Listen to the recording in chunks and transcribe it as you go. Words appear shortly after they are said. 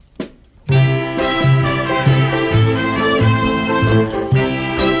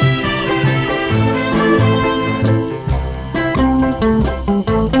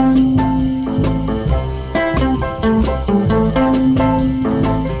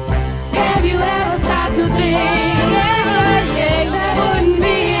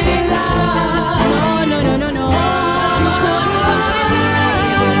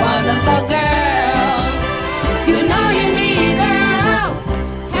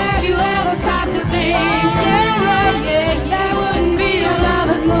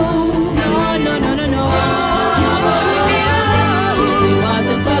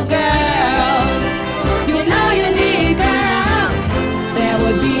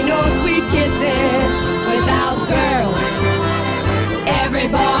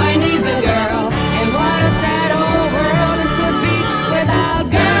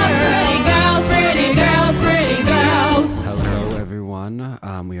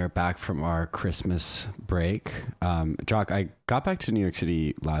are back from our Christmas break. Jock, I got back to New York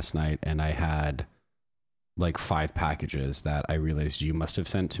City last night and I had like 5 packages that I realized you must have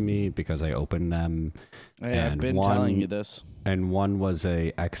sent to me because I opened them. Hey, I've been telling you this. And one was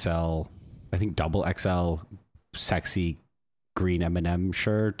a XL, I think double XL sexy green M&M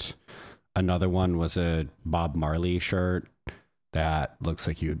shirt. Another one was a Bob Marley shirt that looks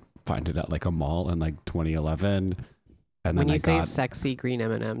like you'd find it at like a mall in like 2011. And when then you say sexy green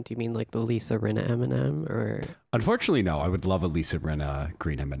M&M, do you mean like the Lisa Rinna M&M or? Unfortunately, no. I would love a Lisa Rinna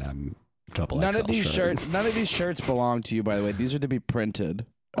green M&M double XL None of these shirt. None of these shirts belong to you, by the way. These are to be printed.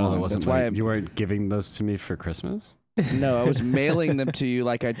 Oh, that wasn't that's why you weren't giving those to me for Christmas? No, I was mailing them to you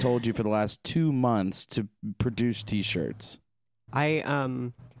like I told you for the last 2 months to produce T-shirts. I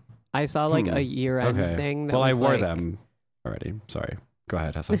saw like a year-end thing. That well, I was wore like, them already. Sorry. Go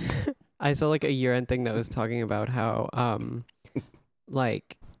ahead, Hassan. I saw like a year-end thing that was talking about how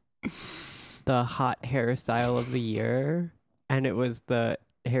like the hot hairstyle of the year, and it was the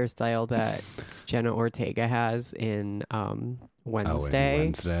hairstyle that Jenna Ortega has in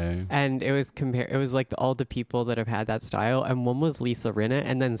Wednesday. And it was it was like all the people that have had that style, and one was Lisa Rinna,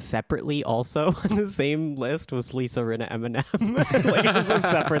 and then separately also on the same list was Lisa Rinna Eminem. Like it was a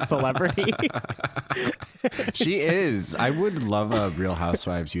separate celebrity. She is. I would love a Real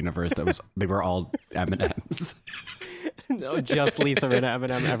Housewives universe they were all M&Ms. No, just Lisa Rinna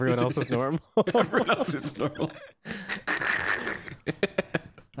Eminem. Everyone else is normal. Everyone else is normal.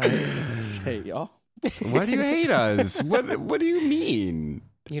 Hey, y'all. Why do you hate us? What do you mean?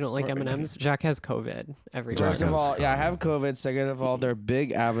 You don't like M&Ms? Jacques has COVID. First of all, I have COVID. Second of all, they're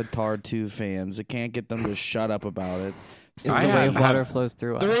big Avatar 2 fans. I can't get them to shut up about it. It's the way water flows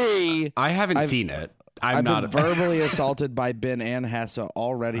through us. 3. I haven't seen it. I've been verbally assaulted by Ben and Hessa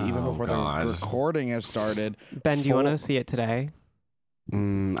already, even before the recording has started. Ben, do you want to see it today?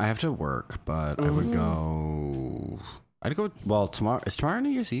 I have to work, but I would go. I'd go. Well, tomorrow is tomorrow New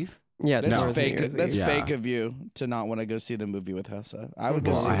Year's Eve. Yeah, that's fake. That's fake of you to not want to go see the movie with Hessa. I would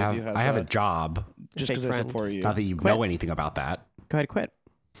go see it with you, Hessa. I have a job. Just because I support you. Not that you know anything about that. Go ahead, quit.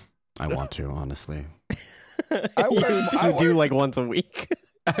 I want to, honestly. I do like once a week.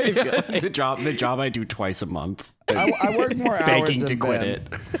 The job I do twice a month. I work more hours begging than to quit Ben.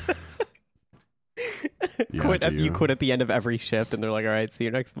 it. You quit at the end of every shift, and they're like, "All right, see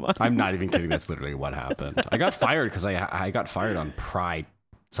you next month." I'm not even kidding. That's literally what happened. I got fired because I got fired on Pride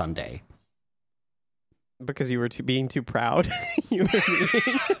Sunday because you were being too proud. You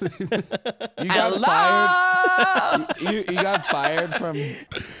got fired. You got fired from.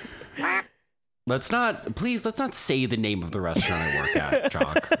 Let's not say the name of the restaurant I work at,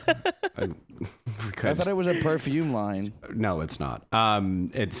 Jock. I thought it was a perfume line. No, it's not.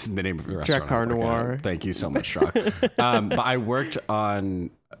 It's the name of the restaurant. Drakkar Noir. Thank you so much, Jock. But I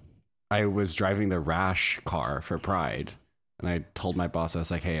was driving the Rash car for Pride, and I told my boss, I was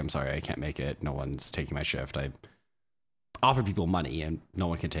like, "Hey, I'm sorry, I can't make it. No one's taking my shift. I offered people money, and no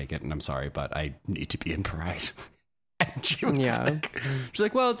one can take it, and I'm sorry, but I need to be in Pride." And she was she's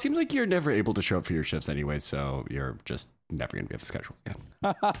like, well, it seems like you're never able to show up for your shifts anyway, so you're just never going to be able to schedule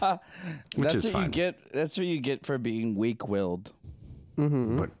again. Which is fine. That's what you get for being weak-willed.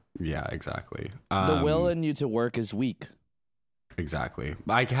 Mm-hmm. But yeah, exactly. The will in you to work is weak. Exactly.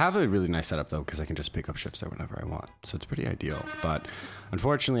 I have a really nice setup, though, because I can just pick up shifts there whenever I want. So it's pretty ideal. But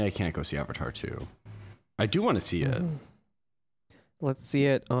unfortunately, I can't go see Avatar 2. I do want to see it. Let's see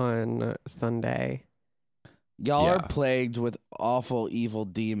it on Sunday. Y'all are plagued with awful, evil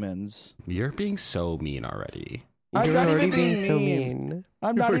demons. You're being so mean already. I'm not even being so mean.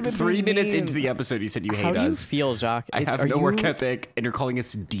 I'm not even 3 minutes mean. into the episode, you said you hate How us. do you feel, Jacques? I have no work ethic, and you're calling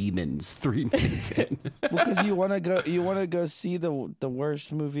us demons 3 minutes in. Because you want to go. You want to go see the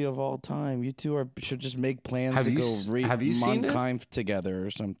worst movie of all time. You two should just make plans to go read Mein Kampf together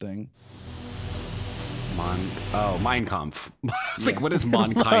or something. Mein Kampf. It's like, what is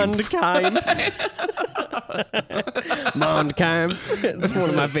Mein Kampf? Mein Kampf. It's one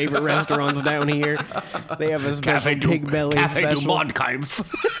of my favorite restaurants down here. They have a special pig belly Café special. du Mein Kampf.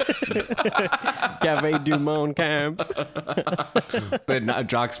 Café du Mein Kampf.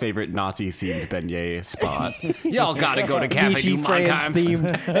 Jock's favorite Nazi-themed beignet spot. Y'all gotta go to Café Vichy du Mein France Kampf.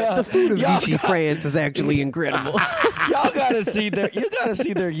 themed. The food of Vichy France is actually incredible. Y'all gotta see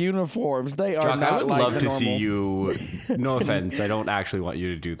their uniforms. They are Jock, not I would like love the to normal. see you. No offense, I don't actually want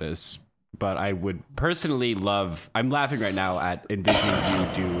you to do this, but I would personally love. I'm laughing right now at envisioning you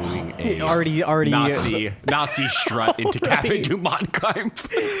doing a already Nazi strut into Café du Mein Kampf.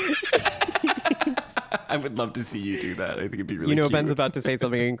 I would love to see you do that. I think it'd be really cute. Ben's about to say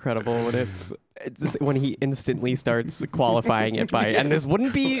something incredible when when he instantly starts qualifying it by, and this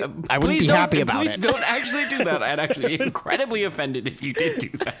wouldn't be, I wouldn't be happy about it. Please don't actually do that. I'd actually be incredibly offended if you did do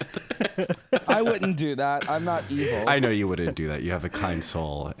that. I wouldn't do that. I'm not evil. I know you wouldn't do that. You have a kind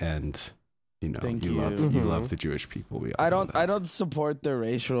soul, and you love the Jewish people. I don't support the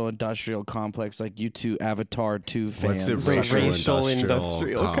racial industrial complex like you two Avatar 2 fans. What's the racial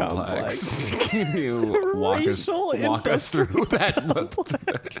industrial complex? Can you walk us through that?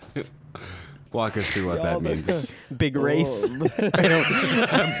 Walk us through what that means. Big race.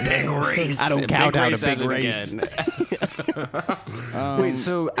 Big race. I don't count out a big race. Wait,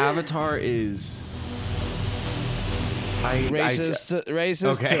 so Avatar is racist to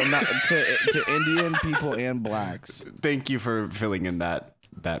Indian people and blacks. Thank you for filling in that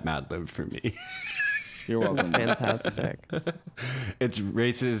Mad Lib for me. You're welcome. Fantastic. It's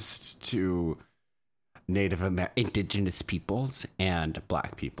racist to indigenous peoples and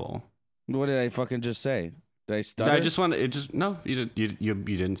black people. What did I fucking just say? Did I stutter? No, you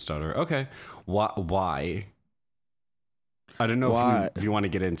didn't stutter. Okay. Why? I don't know if you want to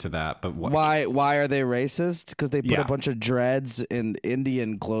get into that, but why are they racist? Because they put a bunch of dreads in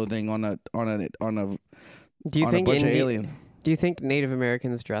Indian clothing on a bunch of aliens. Do you think Native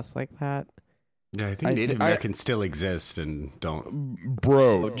Americans dress like that? Yeah, I think Native Americans still exist and don't.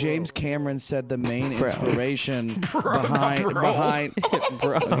 Bro, James Cameron said the main inspiration behind Bro,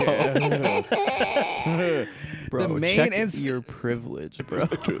 the main your privilege, bro.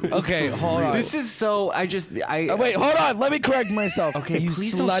 Okay, hold on. This is so. Wait, hold on. Let me correct myself. Okay,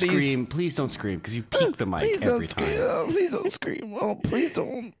 please don't scream. Please don't scream because you peek the mic every time. Please don't scream. Oh, please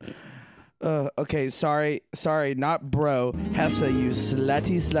don't. Okay, sorry, not bro. Hessa, you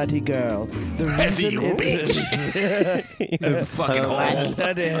slutty girl. Hessa, you bitch. You fucking hole.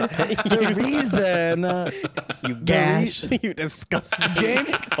 The reason... You gash. You disgusting.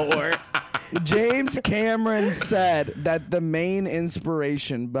 James Cameron said that the main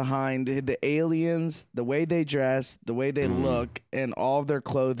inspiration behind the aliens, the way they dress, the way they look, and all of their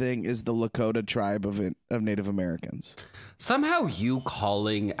clothing is the Lakota tribe of Native Americans. Somehow you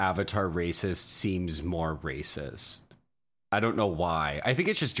calling Avatar racist seems more racist. I don't know why. I think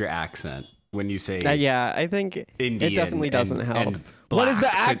it's just your accent when you say yeah, I think Indian it definitely doesn't help. What is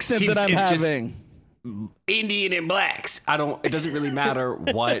the accent that I'm having? Indian and blacks. It doesn't really matter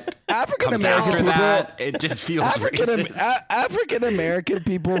what African comes American after people, that. It just feels racist. African American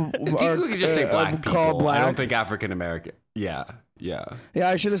people you could just say black people. Black. I don't think African American. Yeah.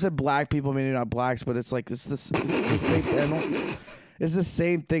 I should have said black people, maybe not blacks, but it's like it's the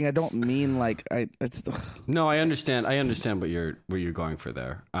same thing. I don't mean like No, I understand. I understand what you're going for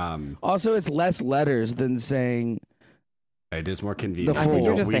there. Also, it's less letters than saying. It is more convenient. I think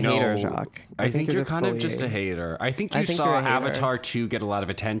you're just a hater, Jacques. I think you're kind of just a hater. I think you saw Avatar 2 get a lot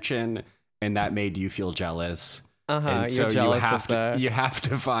of attention, and that made you feel jealous. And so you're jealous you have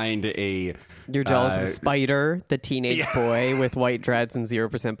to find a. You're jealous of Spider, the teenage boy with white dreads and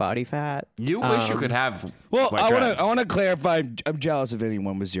 0% body fat. You wish you could have. Well, I want to clarify. I'm jealous of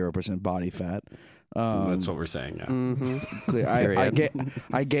anyone with 0% body fat. That's what we're saying. Yeah. Mm-hmm.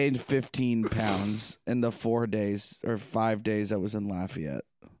 I gained 15 pounds in the 4 days or 5 days I was in Lafayette.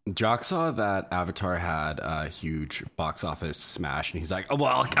 Jock saw that Avatar had a huge box office smash, and he's like, "Oh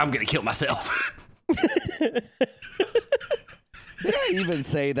well, I'm gonna kill myself." Did I even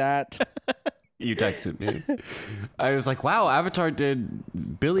say that? You texted me. I was like, "Wow, Avatar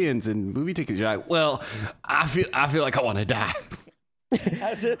did billions in movie tickets." You're like, "Well, I feel like I want to die."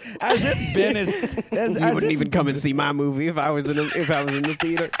 As if Ben is. You wouldn't even come and see my movie if I was in the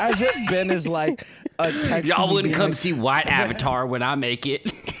theater. As if Ben is like a text. Y'all wouldn't come see White Avatar when I make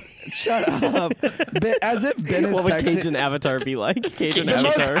it. Shut up. As if Ben is what would texting. Cajun Avatar be like? Cajun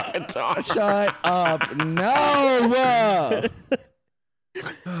Avatar. Shut up. No.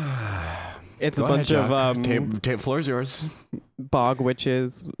 It's a bunch of floor's yours. Bog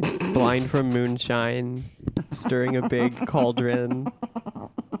witches, blind from moonshine, stirring a big cauldron.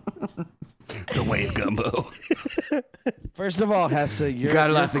 The wave gumbo. First of all, Hessa, you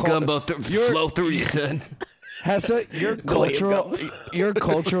gotta let the gumbo flow through you, son. Hessa, your cultural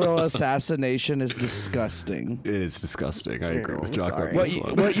assassination is disgusting. It is disgusting. I agree with Jock on this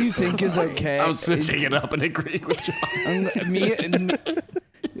one. What you think is okay? I'm switching it up and agreeing with Jock.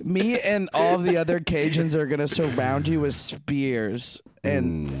 Me and all the other Cajuns are gonna surround you with spears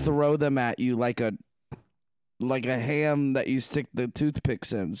and throw them at you like a ham that you stick the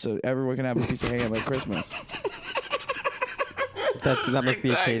toothpicks in, so everyone can have a piece of ham at Christmas. That must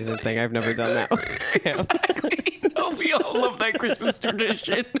be a Cajun thing. I've never done that. Exactly. We all love that Christmas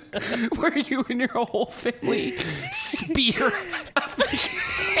tradition where you and your whole family spear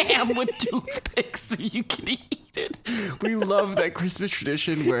ham with toothpicks so you can eat it. We love that Christmas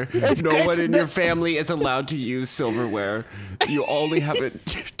tradition where no one in your family is allowed to use silverware. You only have a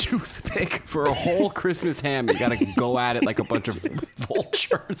toothpick for a whole Christmas ham. You gotta go at it like a bunch of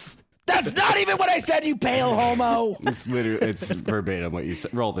vultures. That's not even what I said, you pale homo. It's literally, it's verbatim what you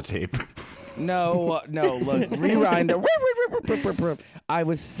said. Roll the tape. No, look, rewind. I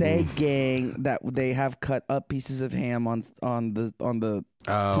was saying that they have cut up pieces of ham on the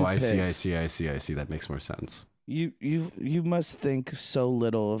Oh, I toothpicks. see. That makes more sense. You must think so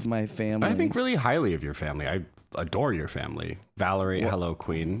little of my family. I think really highly of your family. I adore your family. Valerie, hello,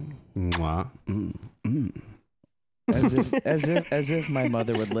 queen. Mwah. as if my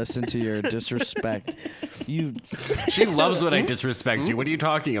mother would listen to your disrespect. She loves when I disrespect you. What are you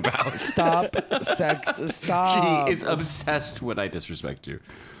talking about? Stop. She is obsessed when I disrespect you.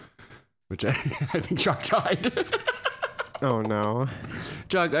 Which I think Jock died. Oh no.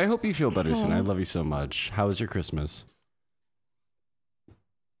 Jock, I hope you feel better soon. I love you so much. How was your Christmas?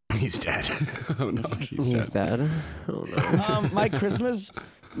 He's dead. Oh no, He's dead. Oh no. My Christmas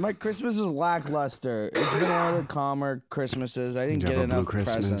was lackluster. It's been one of the calmer Christmases. I didn't Did you get have a blue enough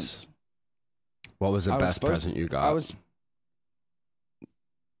Christmas? presents. What was the I was best supposed present you got? I was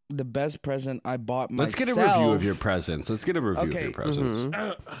the best present I bought myself. Let's get a review of your presents. Let's get a review of your presents.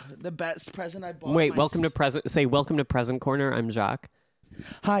 Mm-hmm. The best present I bought. Wait, welcome to present. Say welcome to present corner. I'm Jacques.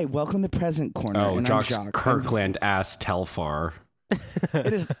 Hi, welcome to Present Corner. Oh, and Jock's I'm Jacques. Kirkland ass Telfar.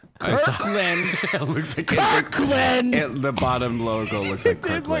 It is Kirkland. It looks like Kirkland. the bottom logo looks like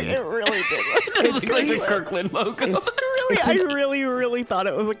Kirkland. It really did. It does look like the Kirkland logo. I really thought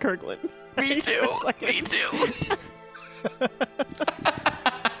it was a Kirkland. Me too. Me too.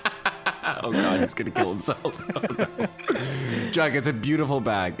 Oh god, he's gonna kill himself. Oh, no. Jack, it's a beautiful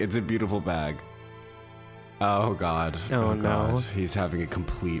bag. It's a beautiful bag. Oh god. Oh, no. God. He's having a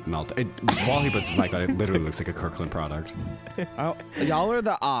complete melt. While he puts his mic on, it literally looks like a Kirkland product. Y'all are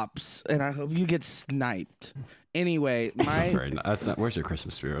the ops, and I hope you get sniped. Anyway, That's not. Where's your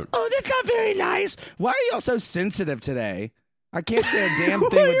Christmas spirit? Oh, that's not very nice. Why are y'all so sensitive today? I can't say a damn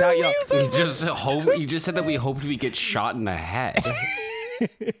thing without y'all. You just said that we hoped we get shot in the head.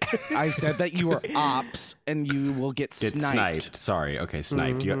 I said that you were ops and you will get sniped. Sorry. Okay,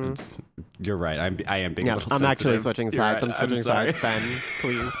 sniped. You're right. I am being a little I'm sensitive. actually switching sides. Right. I'm switching sorry. sides. Ben,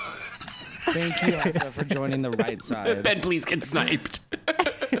 please. Thank you, Asa, for joining the right side. Ben, please get sniped.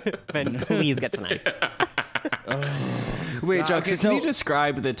 Ben, please get sniped. Wait, Jock, okay, can you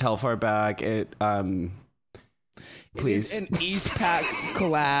describe the Telfar bag? Please. It is an Eastpak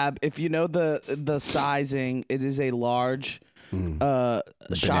collab. If you know the sizing, it is a large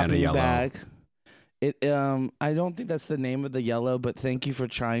shopping yellow. bag. I don't think that's the name of the yellow, but thank you for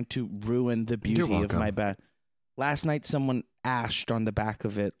trying to ruin the beauty of welcome. my bag. Last night, someone ashed on the back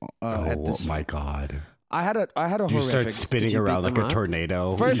of it. At this, my god! I had a You horrific. start spinning Did you around beat like them a up?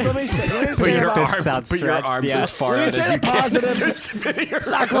 tornado. First, let me say Put your about, arms, put your arms yeah. as far Let me out say as the you can. positives. Just spinning around.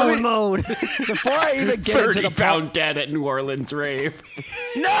 Cyclone mode. Before I even get into 30 the found dead at New Orleans rave.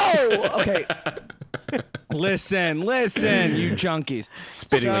 No. Okay. Listen, you junkies.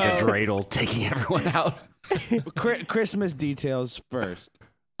 Spinning like a dreidel, taking everyone out. Christmas details first.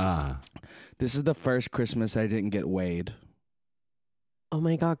 This is the first Christmas I didn't get weighed. Oh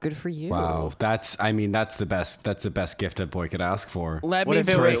my god, good for you. Wow, that's the best gift a boy could ask for. Let What me if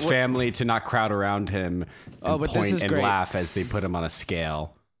For Wait, his family to not crowd around him and but this point is and great. laugh as they put him on a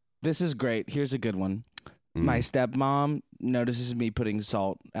scale. This is great. Here's a good one. My stepmom notices me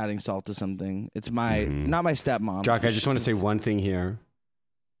adding salt to something. It's not my stepmom. Jock, I just want to say one thing here.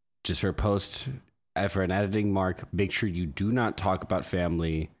 Just for a post, for an editing mark, make sure you do not talk about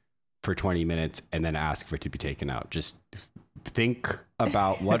family for 20 minutes and then ask for it to be taken out. Just think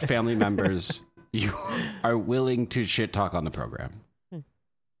about what family members you are willing to shit talk on the program.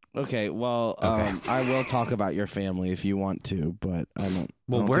 Okay, well, Okay. I will talk about your family if you want to, but I don't.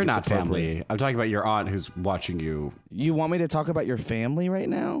 Well, I don't we're think it's not appropriate. family. I'm talking about your aunt who's watching you. You want me to talk about your family right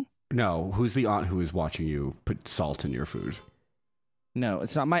now? No, who's the aunt who is watching you put salt in your food? No,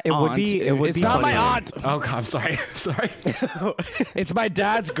 it's not my It aunt. would be- it would it's be not my funny. aunt. Oh, God, I'm sorry. I'm sorry. It's my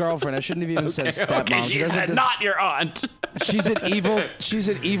dad's girlfriend. I shouldn't have even said stepmom. Okay, She you doesn't said just- not your aunt. She's an evil. She's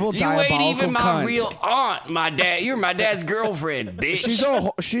an evil You diabolical ain't even my cunt. real aunt, my dad. You're my dad's girlfriend,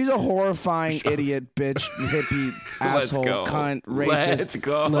 bitch. She's a horrifying idiot, bitch, hippie, Let's asshole, go. cunt, racist. Let's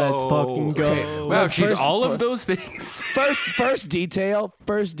go. Let's fucking go. Okay, Wow, well, she's first- all of those things. First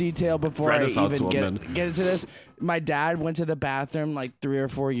detail before I Renaissance even woman. get into this. My dad went to the bathroom like 3 or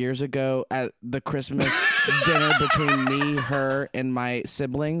 4 years ago at the Christmas dinner between me, her, and my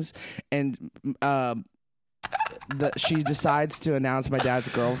siblings, and she decides to announce, my dad's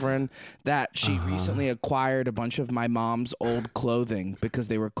girlfriend, that she recently acquired a bunch of my mom's old clothing because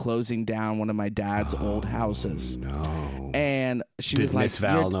they were closing down one of my dad's old houses. No. And she Did was like, Miss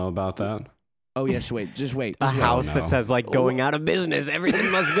Val know about that? "Oh yes, wait, just wait." A house that says like going out of business,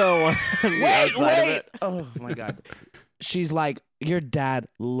 everything must go. On the outside of it. Oh my god. She's like, "Your dad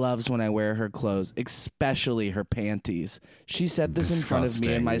loves when I wear her clothes, especially her panties." She said this in front of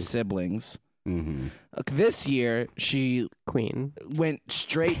me and my siblings. Mm-hmm. This year, she Queen. went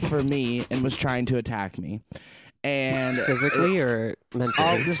straight for me and was trying to attack me. And Physically or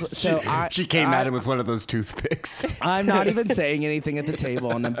mentally? She came at him with one of those toothpicks. I'm not even saying anything at the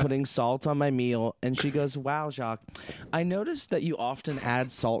table, and I'm putting salt on my meal. And she goes, "Wow, Jacques, I noticed that you often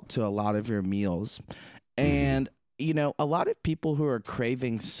add salt to a lot of your meals. And, you know, a lot of people who are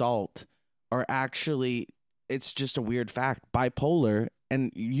craving salt are actually, it's just a weird fact, bipolar.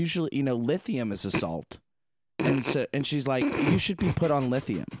 And usually, you know, lithium is a salt." And she's like, "You should be put on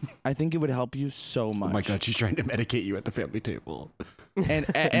lithium. I think it would help you so much." Oh my god, she's trying to medicate you at the family table.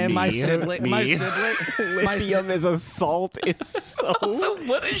 And my sibling, Lithium is a salt. Is so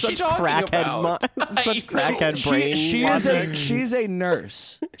what is such crackhead, such crackhead brain. She's a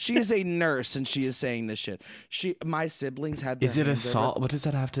nurse. She is a nurse, and she is saying this shit. My siblings had. Is it a salt? What does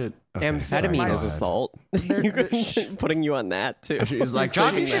that have to? Okay, Amphetamine is a salt. Putting you on that too. She's like,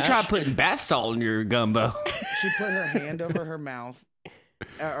 "Jock, you should try putting bath salt in your gumbo." She put her hand over her mouth,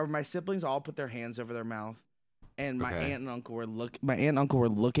 or my siblings all put their hands over their mouth, and my aunt and uncle were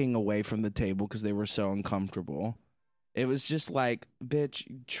looking away from the table because they were so uncomfortable. It was just like, "Bitch,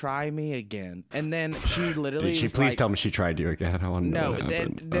 try me again." And then she literally, Did she please tell me she tried you again? I want to know. No,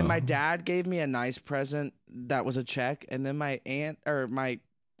 then my dad gave me a nice present that was a check, and then my aunt or my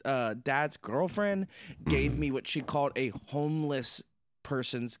dad's girlfriend gave me what she called a homeless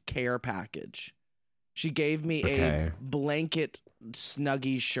person's care package. She gave me a blanket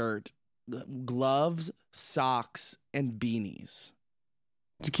Snuggie shirt, gloves, socks, and beanies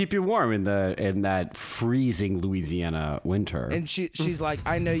to keep you warm in that freezing Louisiana winter. And she's like,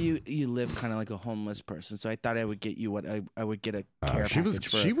 "I know you live kind of like a homeless person, so I thought I would get you what I would get a care package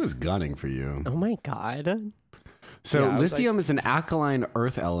for." She was gunning for you. Oh my god. So lithium is an alkaline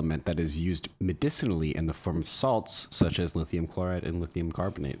earth element that is used medicinally in the form of salts such as lithium chloride and lithium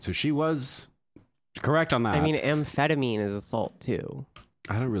carbonate. So she was correct on that. I mean, amphetamine is a salt too.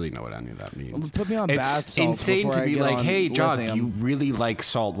 I don't really know what any of that means. Put me on bath salts. It's insane to be like, "Hey, Jock, lithium. you really like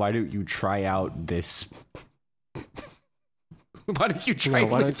salt. Why don't you try out this? Why don't you try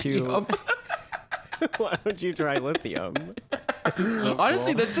lithium? Why don't you try lithium?" So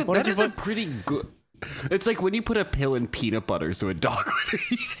honestly, cool. that is a pretty good. It's like when you put a pill in peanut butter so a dog would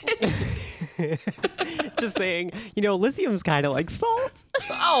eat it. Just saying, you know, lithium's kind of like salt.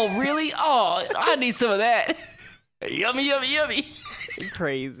 Oh, really? Oh, I need some of that. Yummy, yummy, yummy.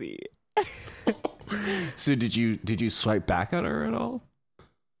 Crazy. So did you swipe back at her at all?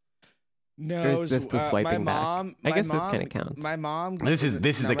 No, or is this the swiping my back? mom, I guess my this mom- kind of counts. My mom. This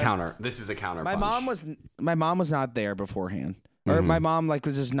is a counter. This is a counter. My punch. mom was not there beforehand. Or my mom like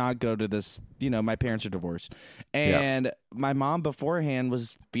would just not go to this. You know, my parents are divorced, and my mom beforehand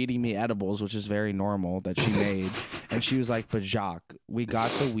was feeding me edibles, which is very normal that she made. And she was like, "But Jacques, we got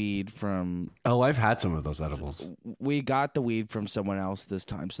the weed from. Oh, I've had some of those edibles. We got the weed from someone else this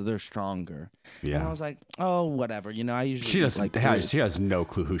time, so they're stronger." Yeah. And I was like, "Oh, whatever." You know, I usually She eat doesn't. like She has no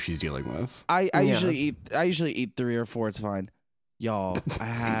clue who she's dealing with. I usually eat 3 or 4. It's fine, y'all. I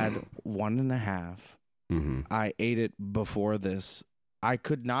had 1.5. Mm-hmm. I ate it before this. I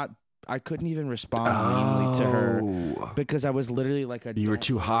couldn't even respond meanly to her because I was literally like a. You were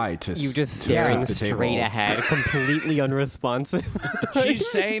too high to. You just to staring flip the straight table. ahead, completely unresponsive. She's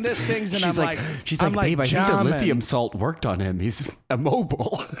saying these things, and She's I'm like, I'm babe, I think the "Jamin." lithium salt worked on him. He's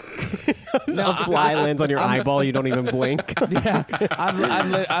immobile. A fly lands on your eyeball, you don't even blink. Yeah,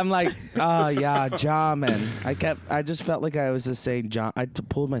 I'm like, "Oh yeah, Jamin." I just felt like I was just saying John. I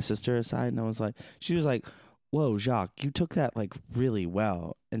pulled my sister aside, and I was like, she was like, "Whoa, Jacques, you took that like really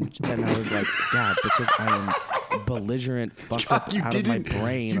well," and I was like, "God, because I am belligerent, fucked Jacques, up out of my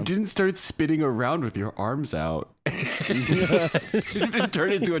brain." You didn't start spinning around with your arms out. You didn't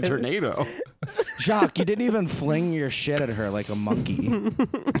turn into a tornado. Jacques, you didn't even fling your shit at her like a monkey.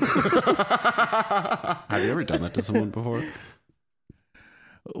 Have you ever done that to someone before?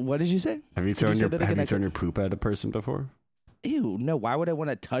 What did you say? Have you Could you thrown say your that again? Have you thrown your poop at a person before? Ew, no. Why would I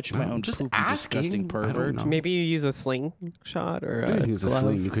want to touch my No, own just poopy, asking. disgusting I don't pervert? know. Maybe you use a slingshot or You a could use a glove.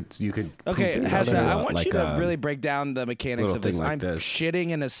 sling. You could. Okay, poop Hessa, into I want like you to a- really break down the mechanics little of this. thing like I'm this. shitting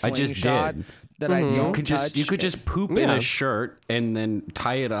in a I just slingshot did. that I Mhm. don't You could touch. just poop in Yeah. a shirt and then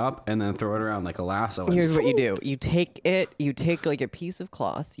tie it up and then throw it around like a lasso. And Here's what you do. You take like a piece of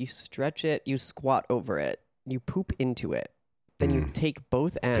cloth, you stretch it, you squat over it, you poop into it. Then you take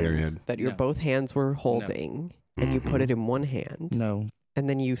both ends Period. that your No. both hands were holding and you put it in one hand. No. And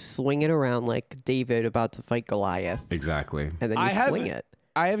then you swing it around like David about to fight Goliath. Exactly. And then you I have- fling it.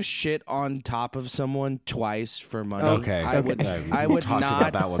 I have shit on top of someone twice for money. Okay. I would. Yeah, I we would talked not.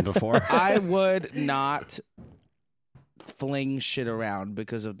 about that one before. I would not fling shit around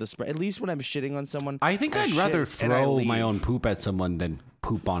because of the spray. At least when I'm shitting on someone, I think I I'd shit rather and I throw leave. my own poop at someone than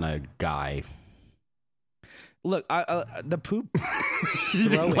poop on a guy. Look, the poop You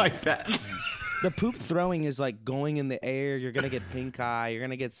didn't throwing. like that. The poop throwing is like going in the air. You're gonna get pink eye. You're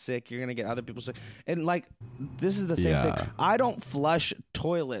gonna get sick. You're gonna get other people sick. And like, this is the same Yeah. thing. I don't flush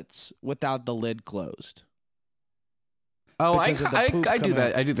toilets without the lid closed. Oh, Because of the poop I do coming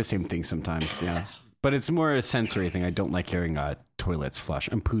that. out. I do the same thing sometimes. Yeah, but it's more a sensory thing. I don't like hearing toilets flush.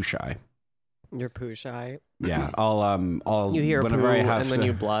 I'm poo shy. You're poo shy. Yeah, I'll You hear whenever poo I have and to. then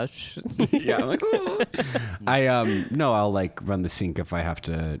you blush. Yeah, I'm like, no, I'll like run the sink if I have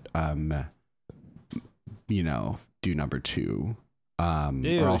to do number two.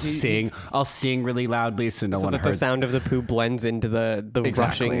 Dude, or I'll he- sing really loudly so no so one that the hears. sound of the poo blends into the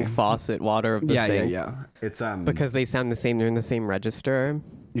Exactly. rushing faucet water of the Yeah, sink. yeah. It's Because they sound the same, they're in the same register.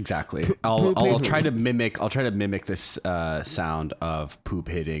 exactly. I'll try to mimic this sound of poop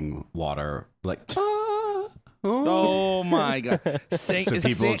hitting water like Oh my god! Sing, so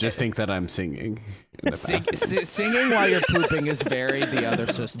people sing- just think that I'm singing. In the sing- bathroom. singing while you're pooping is very the other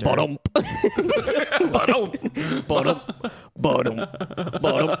sister. Bottom. Bottom.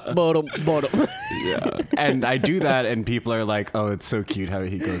 Yeah. And I do that and people are like, "Oh, it's so cute how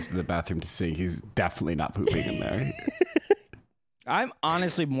he goes to the bathroom to sing. He's definitely not pooping in there." I'm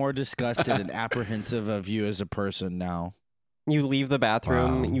honestly more disgusted and apprehensive of you as a person now. You leave the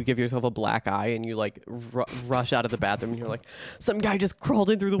bathroom, Wow. you give yourself a black eye, and you like rush out of the bathroom, and you're like, some guy just crawled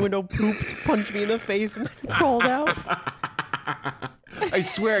in through the window, pooped, punched me in the face, and then crawled out. I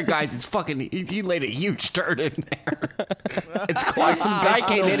swear, guys, it's fucking. He laid a huge turd in there. It's clogged. Some guy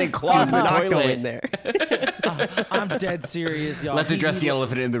came in and clogged Do the not go toilet. in there. I'm dead serious, y'all. Let's He- address he- the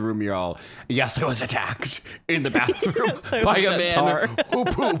elephant in the room, y'all. Yes, I was attacked in the bathroom I by was a at man Tar. who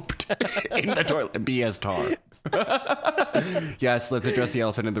pooped in the toilet. BS tar. Yes, let's address the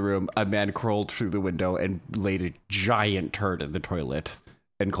elephant in the room. A man crawled through the window and laid a giant turd in the toilet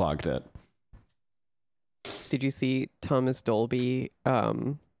and clogged it. Did you see Thomas Dolby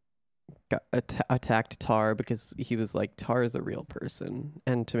got attacked Tar because he was like, Tar is a real person,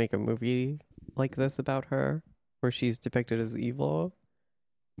 and to make a movie like this about her where she's depicted as evil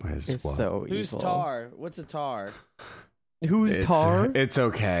is so Who's evil. Tar? What's a Tar? Who's Tar? It's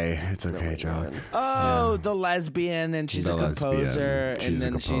okay. It's okay, my Jock. God. Oh, Yeah. the lesbian, and she's The a composer, lesbian. She's and a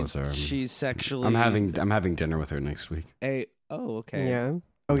then composer. she's sexually. I'm having dinner with her next week. Oh, okay. Yeah.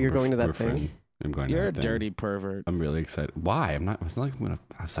 Oh, you're going to that We're thing? friends. I'm going. to You're her a thing. dirty pervert. I'm really excited. Why? I'm not. It's not like I'm gonna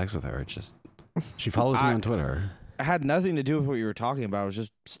have sex with her. It's just she follows me I- on Twitter. It had nothing to do with what you were talking about. I was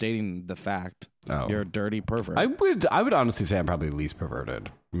just stating the fact. Oh, You're a dirty pervert. I would honestly say I'm probably the least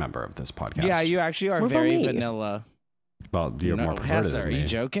perverted member of this podcast. Yeah, you actually are What about very me? vanilla. Well, you're No, more perverted Hessa, than are me. you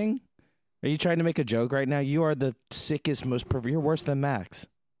joking? Are you trying to make a joke right now? You are the sickest, most pervert. You're worse than Max.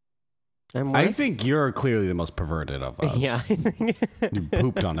 I'm I worse? think you're clearly the most perverted of us. Yeah. You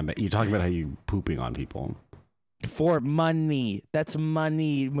pooped on him. You're talking about how you pooping on people. For money. That's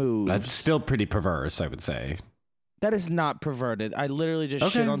money moves. That's still pretty perverse, I would say. That is not perverted. I literally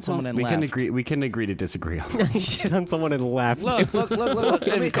just shit on someone and we left. can agree. We can agree to disagree on that. I shit on someone and left. Look. Let me-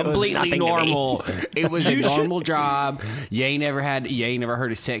 It was Completely nothing to me. normal. It was a You should- normal job. You ain't never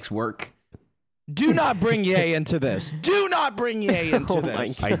heard of sex work. Do not bring Ye into this. Do not bring Ye into Oh my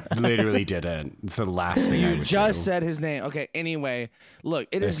this. God. I literally didn't. It's the last thing I would Just do. said his name. Okay. Anyway, look,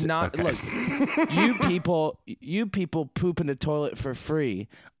 it is This- not. okay. Look, you people poop in the toilet for free.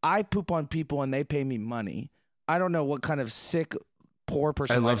 I poop on people and they pay me money. I don't know what kind of sick, poor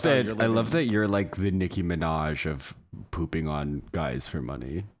person. I love lifestyle that. you're I living. love that you're like the Nicki Minaj of pooping on guys for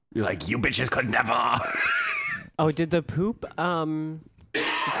money. You're like, you bitches could never. Oh, did the poop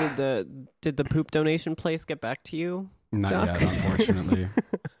did the poop donation place get back to you? Not Jock? yet, unfortunately.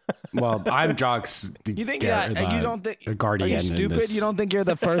 Well, I'm Jock's. You think that? You don't think? guardian? Are you in stupid? this. You don't think you're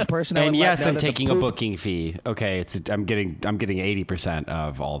the first person? That And would yes, let know I'm that the taking a poop- booking fee. Okay, I'm getting 80%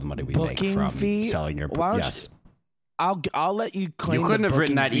 of all the money we make Booking from fee? selling your. Why don't Yes, I'll let you claim. You couldn't the have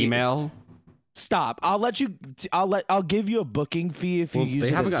written booking that fee. email. Stop. I'll give you a booking fee if you Well, use they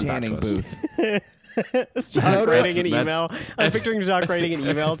it haven't at gotten back to tanning us. booth. Jacques writing an that's- email. I'm picturing Jacques writing an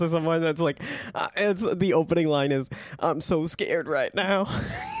email to someone that's like, it's the opening line is, "I'm so scared right now.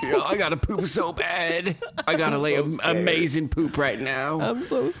 I gotta poop so bad. I gotta lay so an scared. amazing poop right now. I'm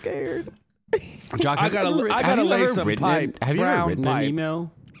so scared." Jock, I have you gotta- ever writ- I have gotta you lay ever some written pipe, Have you ever brown written pipe. an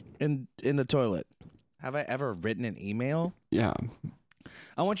email? in the toilet. Have I ever written an email? Yeah.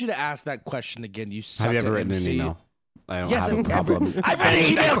 I want you to ask that question again. You suck Have you ever at written MC. an email? I don't Yes, have a every- problem. I write an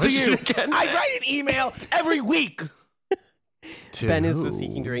asking that email to question you. again. I write an email every week. To Ben is the who?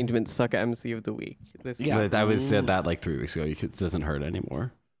 Seeking Derangement Suck MC of the week. This Yeah. But I was said that like 3 weeks ago. It doesn't hurt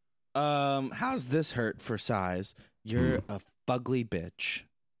anymore. How's this hurt for size? You're a fugly bitch.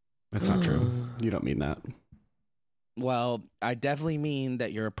 That's not true. You don't mean that. Well, I definitely mean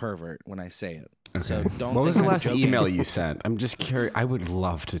that you're a pervert when I say it. Okay. So don't. What was think the I'm last joking. email you sent? I'm just curious. I would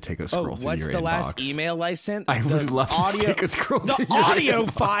love to take a scroll Oh, through what's your the inbox. last email I sent? I would The love to audio, take a scroll the through your audio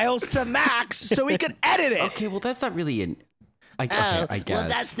inbox. files to Max so he could edit it. Okay, well that's not really an. I guess. Well,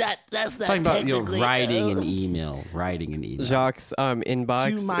 that's not Talking about technically. writing an email. Jacques'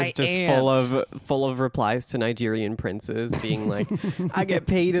 inbox To my is just aunt. full of replies to Nigerian princes being like, "I get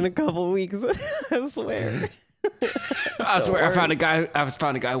paid in a couple weeks." I swear. I swear, I found a guy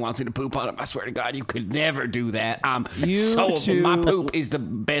who wants me to poop on him. I swear to God, you could never do that. I'm You sold. two- My poop is the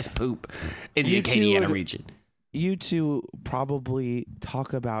best poop in the You two Acadiana would- region. You two probably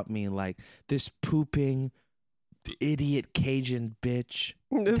talk about me like this pooping idiot Cajun bitch.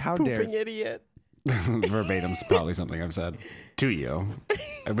 This How dare pooping idiot. Verbatim's probably something I've said to you.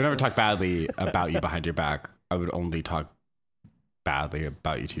 I would never talk badly about you behind your back. I would only talk badly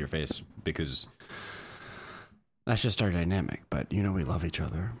about you to your face because that's just our dynamic. But you know, we love each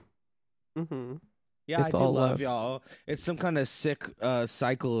other. Mm-hmm. Yeah, It's I do all love love. y'all. It's some kind of sick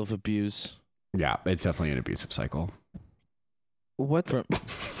cycle of abuse. Yeah, it's definitely an abusive cycle. What? From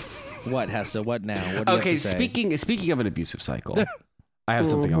what, Hessa? What now? What do you Okay, have to say? speaking of an abusive cycle, I have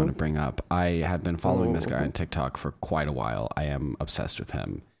something I want to bring up. I have been following this guy on TikTok for quite a while. I am obsessed with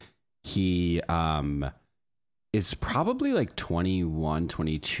him. He is probably like 21,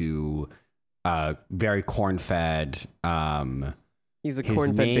 22, very corn-fed. He's a His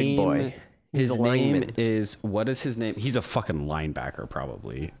corn-fed big name- boy. He's His a name lineman. is, what is his name? He's a fucking linebacker,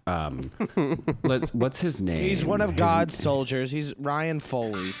 probably. What's his name? He's one of His- God's soldiers. He's Ryan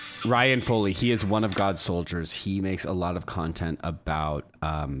Foley. Ryan Foley. He is one of God's soldiers. He makes a lot of content about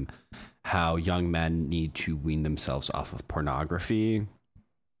how young men need to wean themselves off of pornography.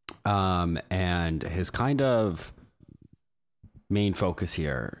 And his kind of main focus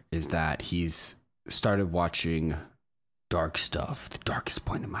here is that he's started watching dark stuff. The darkest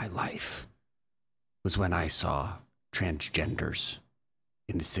point in my life was when I saw transgenders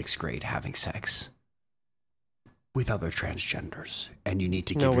in the 6th grade having sex with other transgenders, and you need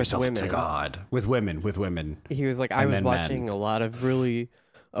to No, give with yourself to women. God. With women. He was like, I And was then watching men. a lot of really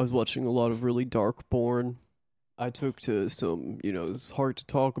dark porn. I took to some, it's hard to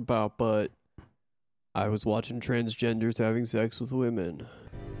talk about, but I was watching transgenders having sex with women.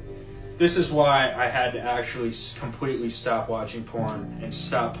 This is why I had to actually completely stop watching porn and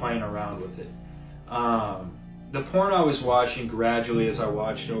stop playing around with it. The porn I was watching gradually as I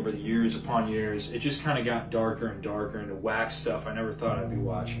watched it over the years upon years, it just kind of got darker and darker into whack stuff I never thought I'd be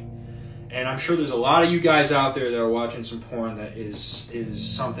watching. And I'm sure there's a lot of you guys out there that are watching some porn that is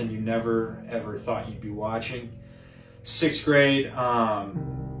something you never ever thought you'd be watching. 6th grade,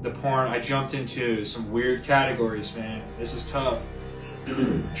 the porn, I jumped into some weird categories, man. This is tough.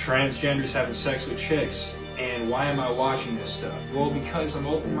 Transgenders having sex with chicks. And why am I watching this stuff? Well, because I'm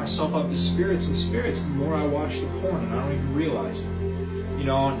opening myself up to spirits and spirits the more I watch the porn, and I don't even realize it.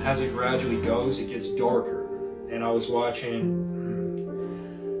 And as it gradually goes, it gets darker. And I was watching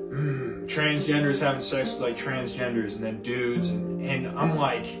transgenders having sex with like transgenders and then dudes, and I'm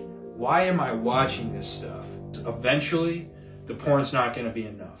like, why am I watching this stuff? Eventually, the porn's not going to be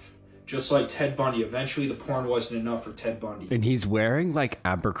enough. Just like Ted Bundy, eventually the porn wasn't enough for Ted Bundy. And he's wearing like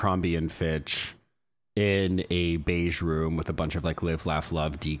Abercrombie and Fitch in a beige room with a bunch of like Live, Laugh,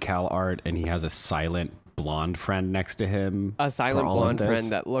 Love decal art, and he has a silent blonde friend next to him. A silent for all of blonde this.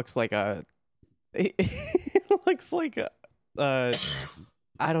 friend that looks like a... looks like a...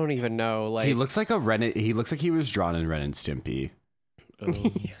 I don't even know. Like He looks like he looks like he was drawn in Ren and Stimpy.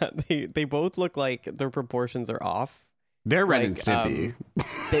 yeah, they both look like their proportions are off. They're Ren Like, and Stimpy.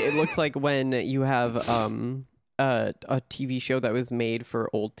 It looks like when you have a TV show that was made for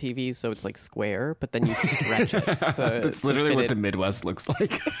old TV, so it's like square, but then you stretch it. That's literally fit what it. the Midwest looks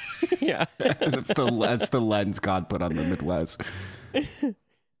like. Yeah. that's the lens God put on the Midwest.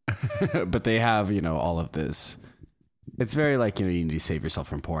 But they have, all of this. It's very like, you need to save yourself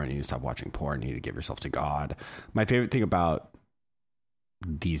from porn. You need to stop watching porn. You need to give yourself to God. My favorite thing about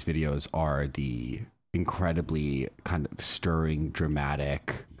these videos are the incredibly kind of stirring,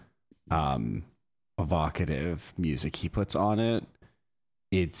 dramatic, evocative music he puts on it.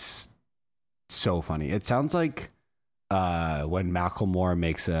 It's so funny. It sounds like when Macklemore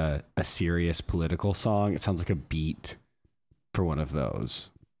makes a serious political song, it sounds like a beat for one of those.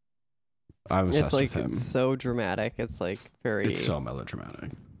 I'm obsessed with him. It's so dramatic. It's like very. It's so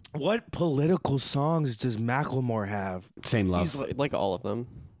melodramatic. What political songs does Macklemore have? Same Love. He's like all of them.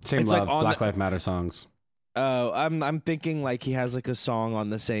 Same It's Love. like on Black the- Lives Matter songs. Oh, I'm thinking like he has like a song on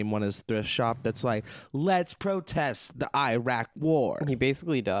the same one as Thrift Shop that's like, let's protest the Iraq war. He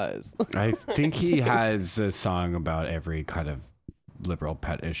basically does. I think he has a song about every kind of liberal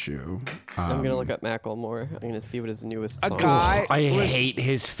pet issue. I'm gonna look up Macklemore. I'm gonna see what his newest A song guy- is. I was- hate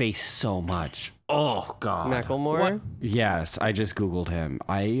his face so much. Oh God. Macklemore. What? Yes, I just googled him.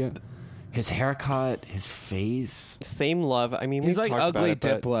 His haircut, his face. Same Love. I mean, He's we've like talked ugly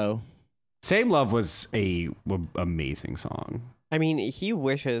about it, but, Diplo. Same Love was a amazing song. I mean, he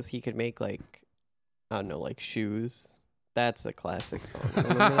wishes he could make like, I don't know, like Shoes. That's a classic song.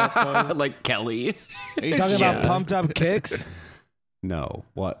 Remember that song? Like Kelly. Are you talking about Yes. Pumped Up Kicks? No,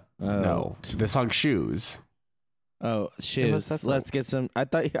 what? Oh. No, the song Shoes. Oh, What's shoes. that song? Let's get some. I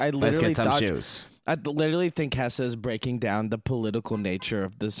Let's literally get some thought. shoes. I literally think Hessa is breaking down the political nature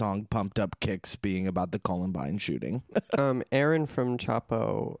of the song "Pumped Up Kicks" being about the Columbine shooting. Aaron from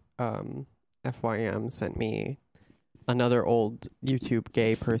Chapo, FYM, sent me another old YouTube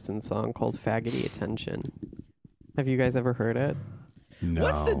gay person song called "Faggoty Attention." Have you guys ever heard it? No.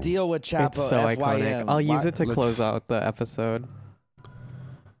 What's the deal with Chapo? It's so FYM? iconic. I'll use it to let's- close out the episode.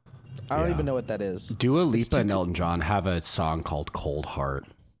 I don't Yeah. even know what that is. Dua Lipa too and Elton John have a song called Cold Heart.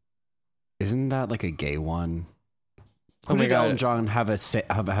 Isn't that like a gay one? Oh Who my did God. Elton John have a Oh,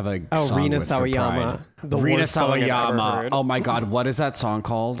 song Rina with for Sawayama. Pride? The Rina worst song I've ever Sawayama. heard. Oh my God, what is that song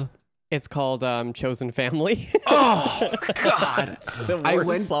called? It's called Chosen Family. Oh God! The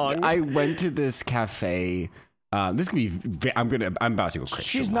worst song. I went to this cafe. This can be. I'm about to go crazy.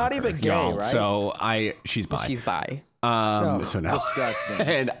 She's not even gay, right? So she's bi. She's bi. So now, Disgusting.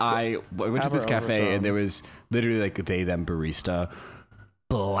 and I went to have this her cafe, overthrown. and there was literally like a they them barista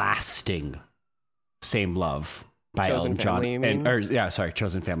blasting "Same Love" by Chosen Elton John, Family, you mean?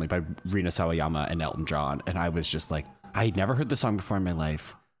 "Chosen Family" by Rina Sawayama and Elton John, and I was just like, I had never heard the song before in my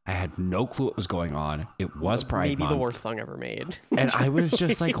life. I had no clue what was going on. It was Pride Maybe Month. the worst song ever made. And I was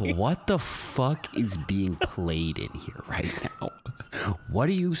just like, what the fuck is being played in here right now? What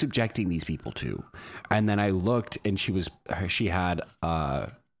are you subjecting these people to? And then I looked and she had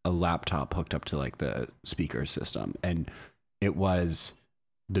a laptop hooked up to like the speaker system, and it was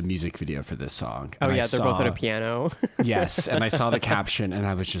the music video for this song. Oh And I yeah, they're both at a saw- piano. Yes, and I saw the caption and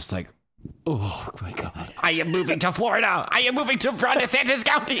I was just like, oh my God. I am moving to Florida. I am moving to Ron DeSantis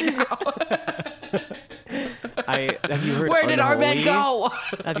County now. Have you heard Where did our men Unholy? go?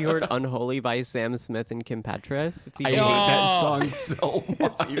 Have you heard Unholy by Sam Smith and Kim Petras? It's I even, hate that Oh. song so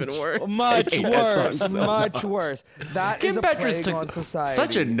much. it's even worse. Much I hate that song worse. so Much much. worse. That is Kim a Petras plague on took society.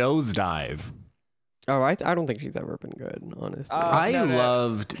 such a nosedive. Oh, I don't think she's ever been good, honestly. I no.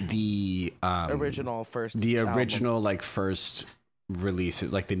 loved the original first. the album. original like first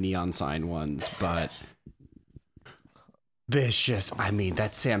releases, like the neon sign ones, but this just, I mean,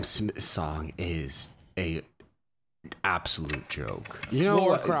 that Sam Smith song is a absolute joke. You know,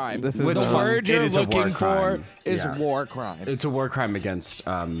 war what? crime. This is the a- word it you're is a war looking for crime. is Yeah. war crime. It's a war crime against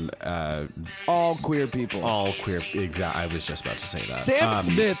all queer people. all queer. I was just about to say that. Sam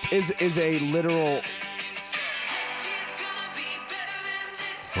Smith is a literal.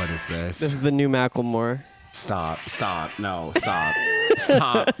 What is this? This is the new Macklemore. Stop. No,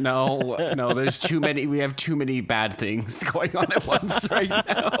 stop. No, there's too many. We have too many bad things going on at once right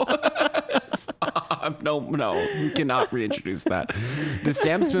now. Stop. No, we cannot reintroduce that. The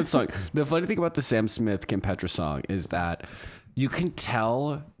Sam Smith song. The funny thing about the Sam Smith Kim Petra song is that you can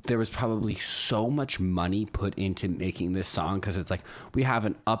tell there was probably so much money put into making this song, because it's like, we have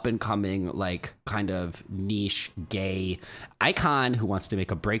an up and coming, like, kind of niche gay icon who wants to make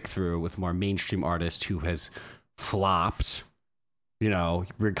a breakthrough with more mainstream artist who has flopped. You know,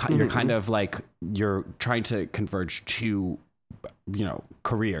 you're kind of like, you're trying to converge two,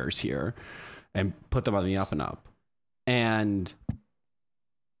 careers here and put them on the up and up. And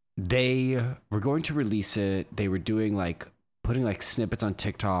they were going to release it. They were doing like, putting like snippets on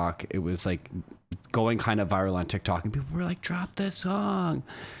TikTok. It was like going kind of viral on TikTok, and people were like, drop this song.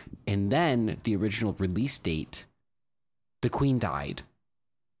 And then the original release date, the Queen died.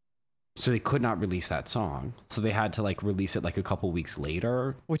 So they could not release that song. So they had to like release it like a couple weeks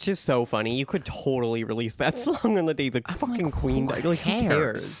later. Which is so funny. You could totally release that song on the day the fucking like, Queen who died. Like, who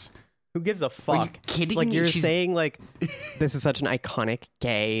cares? Who gives a fuck? Are you kidding like me? you're She's- saying like this is such an iconic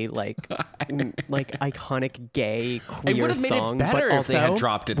gay iconic gay queer It would have made song, it better but if also they had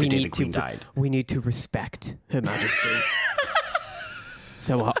dropped it the we day the need Queen to died. we need to respect Her Majesty.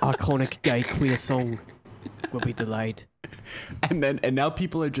 So our iconic gay queer song will be delayed. And now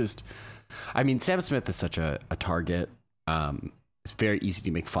people are just, I mean, Sam Smith is such a target. It's very easy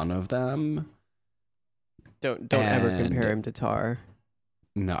to make fun of them. Don't ever And- compare him to Tar.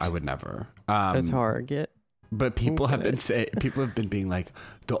 No, I would never. A target. But people have been Okay. people have been being like,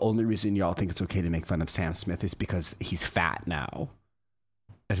 the only reason y'all think it's okay to make fun of Sam Smith is because he's fat now.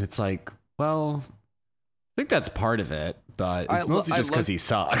 And it's like, well, I think that's part of it, but it's mostly just because he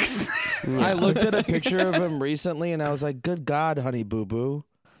sucks. I looked at a picture of him recently and I was like, good God, honey boo boo.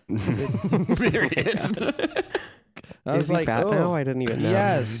 Period. I was Is he like, fat oh, now? I didn't even know.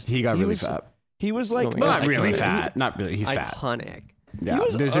 yes. He got really was, fat. He was like, Oh my Well, God. not really He- fat. Not really. He's fat. Iconic. Yeah.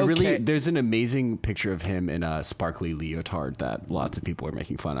 was okay. There's an amazing picture of him in a sparkly leotard that lots of people are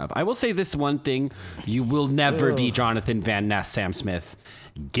making fun of. I will say this one thing: you will never be Jonathan Van Ness, Sam Smith.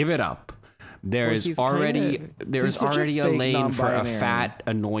 Give it up. There Well, is he's already kinda- there's he's such a already a fake lane for a non-binary. fat,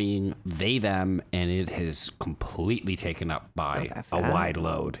 annoying they them, and it has completely taken up by not that a fat. wide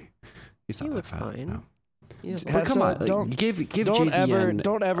load. He's He not that looks fat, fine. no. He is- But Has come a- on, like, don't- give don't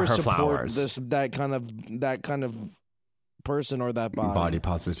JVN ever her support flowers. that kind of person or that body.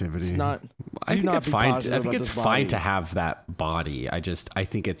 Positivity. It's not. I think not it's be fine. positive I think about it's this fine body. to have that body. I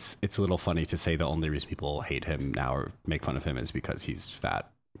think it's a little funny to say the only reason people hate him now or make fun of him is because he's fat,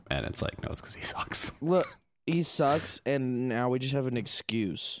 and it's like, no, it's because he sucks. Look, he sucks, and now we just have an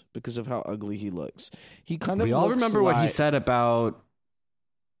excuse because of how ugly he looks. He kind of. We all looks remember what he like- said about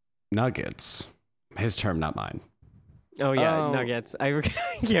Nuggets. His term, not mine. Oh yeah, Oh. Nuggets. I Wait,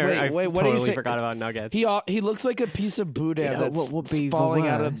 I what do you totally say? forgot about Nuggets. He looks like a piece of boudin Yeah, that's what would be the falling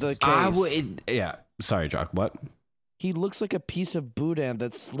out of the worst? case. Yeah. Sorry, Jock. What? He looks like a piece of boudin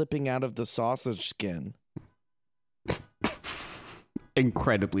that's slipping out of the sausage skin.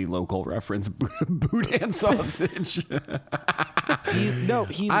 Incredibly local reference. Boudin sausage.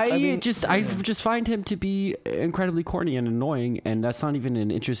 I just find him to be incredibly corny and annoying, and that's not even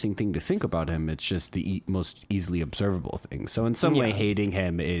an interesting thing to think about him. It's just the most easily observable thing. So in some way, Yeah. hating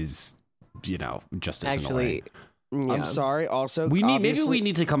him is, just as annoying. Actually, yeah. I'm sorry. Also, Maybe obviously- we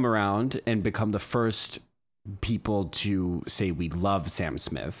need to come around and become the first people to say we love Sam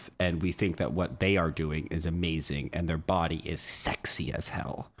Smith and we think that what they are doing is amazing and their body is sexy as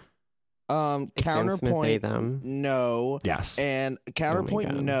hell. Sam Smith, they, Counterpoint. them. No. Yes. And counterpoint.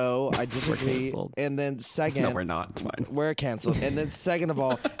 God. No, I disagree. canceled. And then second, No, we're not. It's fine. we're canceled. And then second of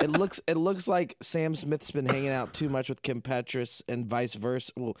all, it looks like Sam Smith's been hanging out too much with Kim Petras and vice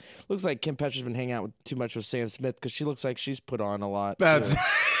versa. Well, looks like Kim Petras been hanging out too much with Sam Smith because she looks like she's put on a lot. That's. too.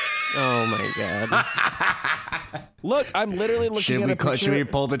 Oh my god. Look, I'm literally looking Should at we a picture. should we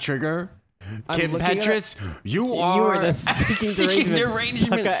pull the trigger? I'm Kim looking at Petras, you You are are the seeking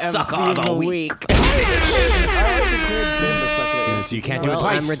derangement sucker sucker of the week. I already declared Ben the sucker. So you can't do it Well,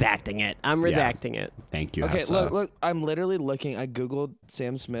 twice. I'm redacting it. I'm Yeah. redacting it. Thank you. Okay, Hessa. look. I'm literally looking. I googled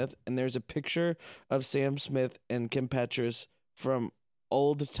Sam Smith, and there's a picture of Sam Smith and Kim Petras from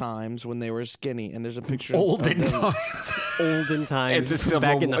old times when they were skinny, and there's a picture Olden of them. times. Olden times. It's a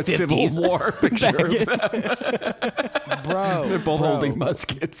back in the Civil 50s. War picture of them. Bro. They're both bro, holding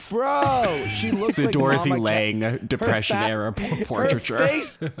muskets. Bro, she looks It's a like Dorothy Mama Lang Depression fat- era Her portraiture.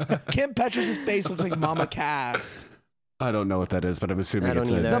 face, Kim Petras' face looks like Mama Cass. I don't know what that is, but I'm assuming I don't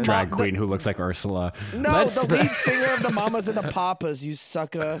it's a either. drag The- queen who looks like Ursula. No, That's the lead singer of the Mamas and the Papas, you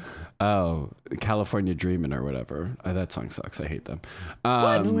sucker. Oh, California Dreamin' or whatever. That song sucks. I hate them. Oh,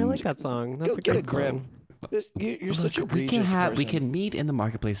 I like that song. That's Go a get a great grip. song. You're such a we egregious can person. we can meet in the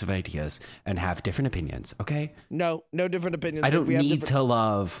marketplace of ideas and have different opinions. Okay, No different opinions. I If don't we have need different- to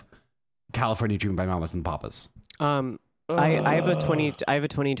love California Dream by Mamas and Papas. I have a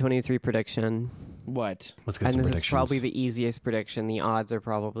 2023 prediction, What? Let's get and some this predictions. is probably the easiest prediction. The odds are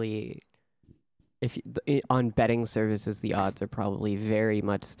probably, on betting services, the odds are probably very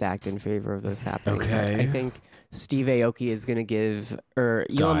much stacked in favor of this happening. But Okay. I think Steve Aoki is going to give, or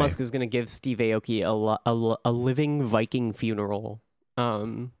Elon Musk is going to give Steve Aoki a living Viking funeral,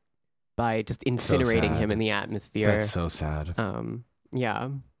 by just incinerating sad. him in the atmosphere. That's so sad. Yeah.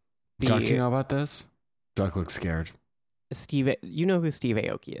 Jock, do you know about this? Jock looks scared. Steve, you know who Steve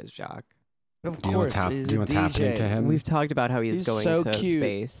Aoki is, Jock? Of Do you know what's, course, he's do you know a what's happening DJ. to him? We've talked about how he's He's going so to cute.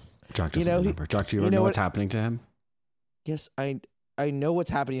 space. Jock You doesn't know, remember. Jock, do you, you know know what's what- happening to him? Yes, I know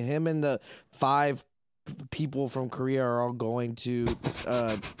what's happening to him, and the 5 people from Korea are all going to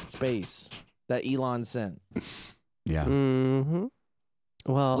space that Elon sent. Yeah. Mm-hmm.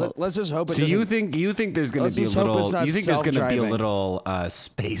 Well, Let's just hope it So doesn't. you think there's going Let's to be a just hope it's little not you think there's going to be a self-driving. little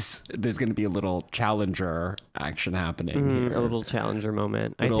space there's going to be a little Challenger action happening here. a little Challenger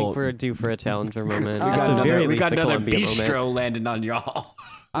moment. I Little- think we're due for a Challenger moment. We At got the another- very we least, got a another Columbia moment. bistro landing on y'all.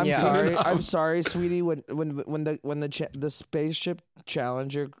 I'm Yeah. sorry. I'm sorry, sweetie. When the spaceship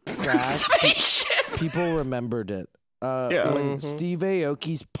Challenger crashed, people remembered it. Yeah. When Mhm. Steve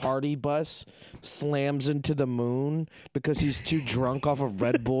Aoki's party bus slams into the moon because he's too drunk off of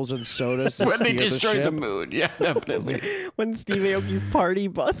Red Bulls and sodas to When they steer the destroyed the ship. moon. Yeah, definitely. When Steve Aoki's party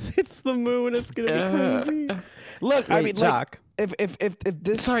bus hits the moon, it's gonna be crazy. Look, I Wait, mean, Jock. like, if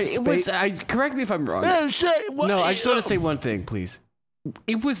this Sorry, it was correct me if I'm wrong. No, I just want to say one thing, please.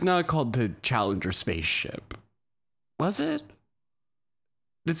 It was not called the Challenger spaceship. Was it?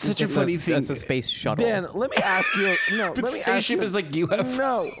 That's such a funny thing. It's a space shuttle. Ben, let me ask you. No, But let me ask spaceship you. is like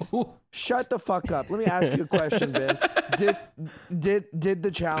UFO. No, shut the fuck up. Let me ask you a question, Ben. Did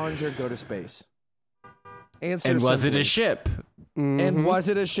the Challenger go to space? Answer. And was it simply. a ship? And was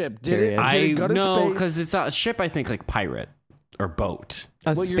it a ship? Did Period. it go to no, space? because it's not a ship. I think like pirate or boat.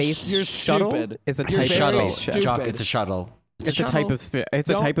 A Well, space you're shuttle stupid. is a You're type It's a of very shuttle. space ship. stupid. Jock, it's a shuttle. It's a type of it's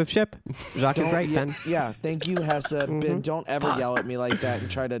a Don't- type of ship. Jacques is Don't- right, yeah, Ben. yeah, thank you, Hessa. Ben, don't ever yell at me like that and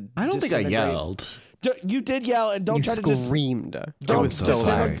try to. I don't think I disintegrate. yelled. You did yell, and don't You try to just screamed. Don't I was So so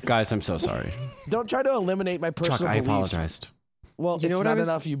sorry, loud. guys. I'm so sorry. don't try to eliminate my Jock, personal I beliefs. apologized. Well, You know it's what I not was-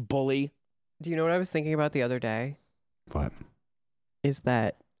 enough, you bully. Do you know what I was thinking about the other day? What? Is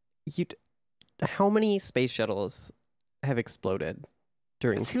that how many space shuttles have exploded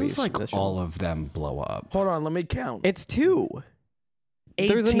during It feels space like missions? all of them blow up. Hold on, let me count. It's 2.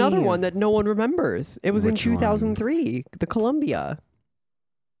 There's another 18. one that no one remembers. It was Which in one? 2003, the Columbia.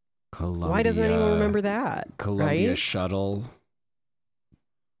 Columbia, Why doesn't anyone remember that? Columbia right? shuttle.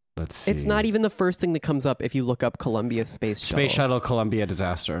 Let's see. It's not even the first thing that comes up if you look up Columbia space shuttle. Space shuttle Columbia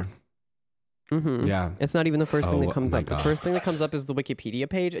disaster. Mm-hmm. Yeah. It's not even the first thing Oh that comes my up. God. The first thing that comes up is the Wikipedia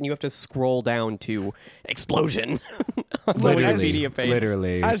page, and you have to scroll down to explosion on the Literally, Wikipedia page.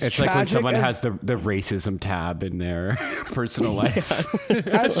 literally. As It's like when tragic someone as- has the racism tab in their personal life.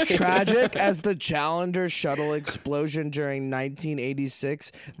 As tragic as the Challenger shuttle explosion during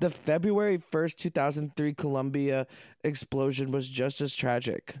 1986, the February 1st, 2003 Columbia explosion was just as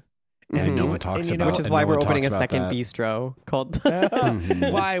tragic. And no Mhm. one talks And you know- about Which is and why no we're one opening a talks about second that. bistro called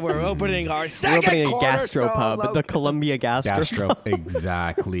Why we're opening our we're second opening a cornerstone gastropub, the location. Columbia Gastropub. Gastro,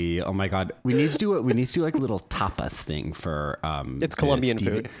 exactly. Oh my god, we need to do it. We need to do like a little tapas thing for It's the Colombian Steve-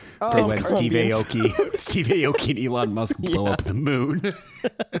 food. Oh, For it's when Steve Colombian Aoki, Steve Aoki and Elon Musk blow Yeah. up the moon.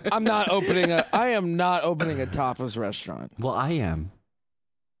 I am not opening a tapas restaurant. Well, I am.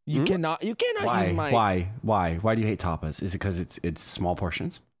 You cannot use my Why do you hate tapas? Is it because it's small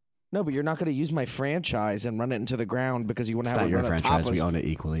portions? No, but you're not going to use my franchise and run it into the ground because you want It's to have not it your run a franchise. tapas. We own it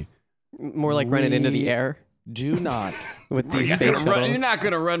equally. More like running into the We- air Do not. with You're these not, space gonna run, shuttles. you're not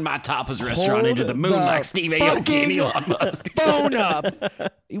gonna run my tapas restaurant Hold into the moon the like Steve Aoki and fucking Elon Musk. Phone up.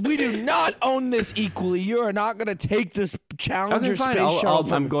 We do not own this equally. You are not going to take this Challenger Okay, fine. space shuttle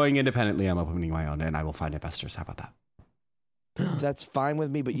from I'm going independently. I'm opening my own, and I will find investors. How about that? That's fine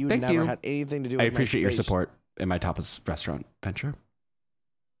with me, but you Thank never you. had anything to do with I my appreciate your space. support in my tapas restaurant venture.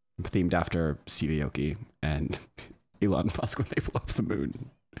 I'm themed after Steve Aoki and Elon Musk when they blow up the moon.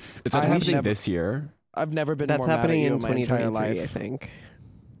 Is I that have happening never- this year? I've never been That's more mad at happening you in in my entire 2023, I life. think.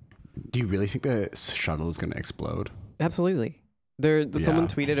 Do you really think the shuttle is going to explode? Absolutely. Someone Yeah.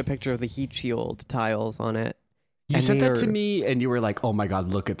 tweeted a picture of the heat shield tiles on it. You And sent that to they're- me, and you were like, "Oh my god,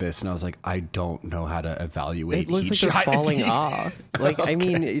 look at this!" And I was like, "I don't know how to evaluate." It looks heat like they're shot. falling off. Like, I Okay.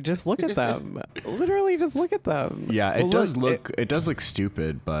 mean, you just look at them. Literally, just look at them. Yeah, it Well, does look, it does look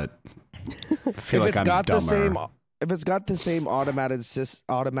stupid, but I feel If like it's I'm got dumber. the same, if it's got the same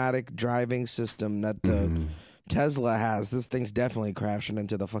automatic driving system that the Mhm. Tesla has, this thing's definitely crashing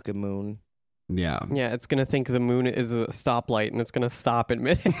into the fucking moon. Yeah. Yeah, it's gonna think the moon is a stoplight and it's gonna stop in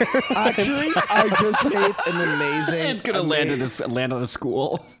midair. Actually, I just made an amazing. It's gonna land on a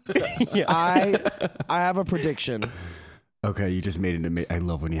school. yeah. I have a prediction. Okay, you just made it. I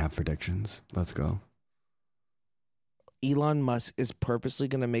love when you have predictions. Let's go. Elon Musk is purposely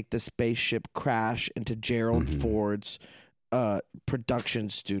going to make the spaceship crash into Gerald Mhm. Ford's production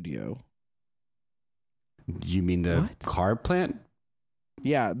studio. You mean the What? car plant?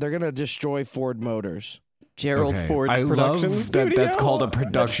 Yeah, they're going to destroy Ford Motors. Gerald Okay. Ford's I production love studio. that's called a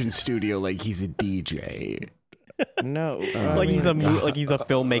production studio. Like he's a DJ. No, Like he's a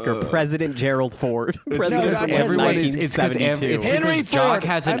filmmaker. President Gerald Ford. President not from everyone is. It's because 1972. Henry Jock Ford.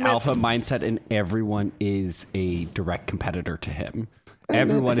 has I an meant- alpha mindset, and everyone is a direct competitor to him. I meant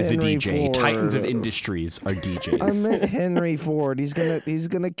Everyone is a Henry DJ. Ford. Titans of industries are DJs. I meant Henry Ford. He's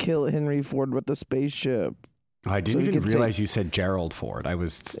gonna kill Henry Ford with the spaceship. I didn't he even could realize you said Gerald Ford. I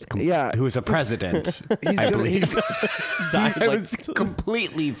was Yeah. who was a president. He's I gonna. believe. Died I like- was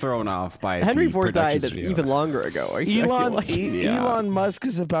completely thrown off by Henry the Ford production died studio. even longer ago. I feel Elon, like. Yeah. Elon Musk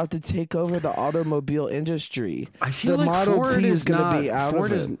is about to take over the automobile industry. I feel the like Model Ford T is gonna not, be out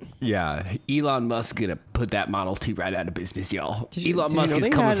Ford of is, it. Yeah, Elon Musk gonna put that Model T right out of business, y'all. Did you Elon know Musk is they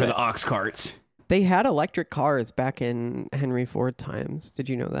coming had for a- the ox carts. They had electric cars back in Henry Ford times. Did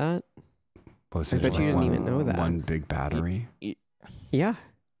you know that? Was I it bet you didn't even know that. One big battery. Yeah,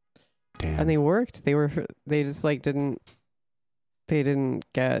 Damn. and they worked. They just like didn't. They didn't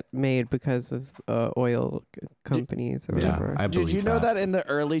get made because of oil companies or yeah, whatever. I believe Did you know that in the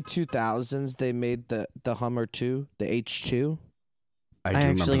early 2000s they made the Hummer 2, the H2? I do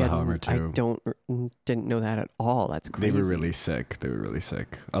actually remember the Hummer too. didn't know that at all. That's crazy. They were really sick.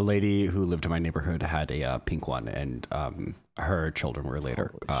 A lady who lived in my neighborhood had a pink one, and her children were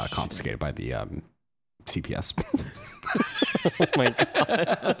later Holy shit. confiscated by the CPS. Oh my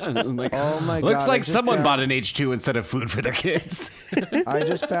god. I'm like, Oh my god. looks I like just someone found- bought an H2 instead of food for their kids. I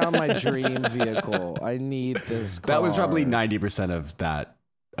just found my dream vehicle. I need this car. That was probably 90% of that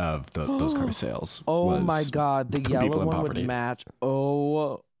those car sales. Oh was my god, the from people yellow in one poverty. would match.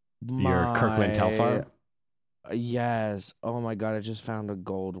 Oh my. Your Kirkland Telfar? Yes. Oh my god, I just found a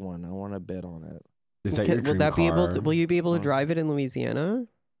gold one. I want to bid on it. Is that your dream Will that be able car? to? Will you be able to Oh. drive it in Louisiana?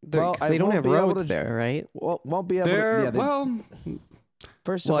 Well, 'Cause I they don't won't have be able roads to- there, right? Well, won't be able There, to. Yeah, well,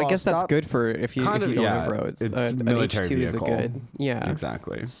 first of Well, all, I guess that's stop- good for if you Kind of, don't yeah, have roads. it's An military H2 is a vehicle. good. Yeah.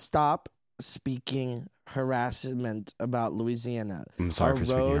 exactly. Stop speaking harassment about Louisiana. I'm sorry Our for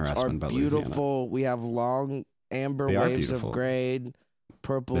speaking roads harassment are about Louisiana. beautiful. We have long amber They are waves beautiful. of grade,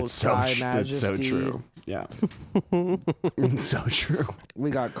 purple That's so, sky that's majesty. so true. Yeah. It's so true. We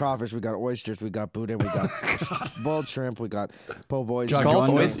got crawfish, we got oysters, we got boudin, we got bull shrimp, we got po' boys. John, Gulf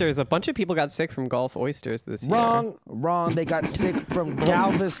John- oysters. A bunch of people got sick from Gulf oysters this year. Wrong. They got sick from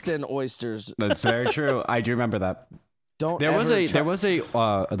Galveston oysters. That's very true. I do remember that. Don't There was ever a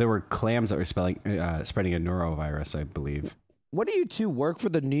try- there were clams that were spreading a neurovirus, I believe. What do you two work for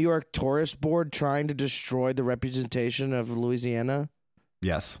the New York Tourist Board trying to destroy the representation of Louisiana?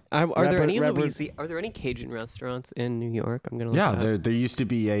 Yes. Are there Rapper- any rapper- Are there any Cajun restaurants in New York? I'm gonna look Yeah, it up. there used to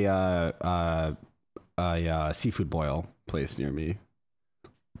be a seafood boil place near me.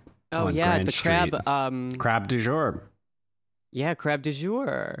 Oh on yeah, Grand the crab. Street. Crab du jour. Yeah, crab du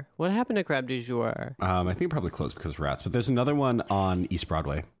jour. What happened to crab du jour? I think it probably closed because of rats. But there's another one on East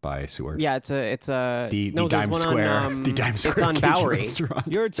Broadway by Seward. Yeah, it's a The no. There's Dime one Square. on the Dime Square. It's on Cajun Bowery. restaurant.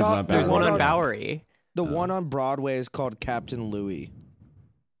 You're It's on talking. There's one on on Bowery. The one on Broadway is called Captain Louis.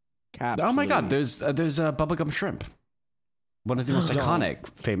 Oh my God! There's bubblegum shrimp. One of the most iconic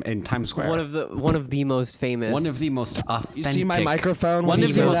in Times Square. One of the most famous. One of the most authentic. You see my microphone? One when of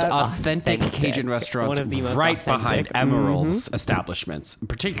you the say most that? authentic Authentic. Cajun restaurants One of the most right authentic. behind Emerald's establishments,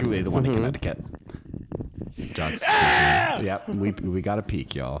 particularly the one in Connecticut. John's yep, we got a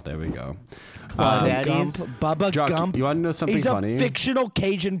peek, y'all. There we go. Daddies. Bubba Jock, Gump. you want to know something He's funny? a fictional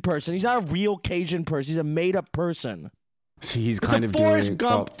Cajun person. He's not a real Cajun person. He's a made-up person. He's It's kind a of Forrest doing,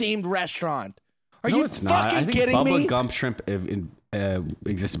 Gump themed restaurant. Are no, you it's not. fucking I think kidding Bubba me? Gump Shrimp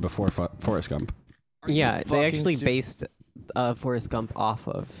existed before Forrest Gump. Yeah, they fucking actually stu- based Forrest Gump off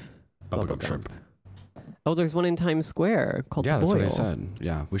of Bubba Bubba Gump Gump. Shrimp. Oh, there's one in Times Square called Yeah, The that's Boil. what I said.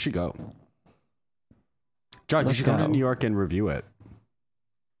 Yeah, we should go. John, you Let's should come to go. New York and review it.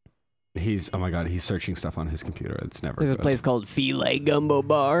 Oh my God, he's searching stuff on his computer. It's never There's a good. place called Filet Gumbo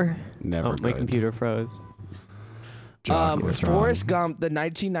Bar. Never Oh, my good. computer froze. John, what's wrong? Forrest Gump, the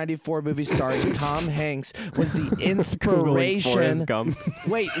 1994 movie starring Tom Hanks, was the Googling inspiration. Forrest Gump.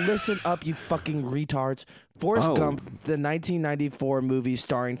 Wait, listen up, you fucking retards. Forrest Oh. Gump, the 1994 movie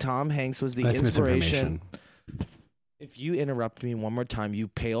starring Tom Hanks, was the That's inspiration. misinformation. If you interrupt me one more time, you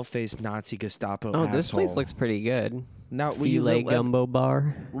pale-faced Nazi Gestapo Oh, this place asshole. looks pretty good. Now, will you Filet let, Gumbo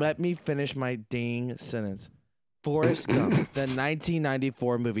Bar. let me finish my dang sentence. Forrest Gump, the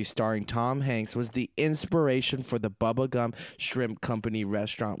 1994 movie starring Tom Hanks, was the inspiration for the Bubba Gump Shrimp Company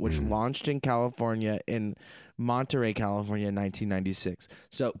restaurant, which launched in California, in Monterey, California, in 1996.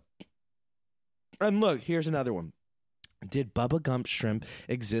 So, and look, here's another one. Did Bubba Gump shrimp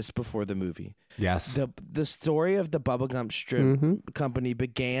exist before the movie? Yes. The story of the Bubba Gump Shrimp Company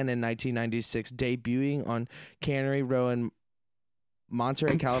began in 1996, debuting on Cannery Row in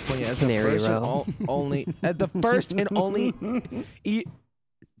Monterey, California, as the Canary first and Row. only as the first and only.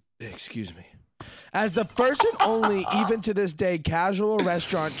 Excuse me. As the first and only, even to this day, casual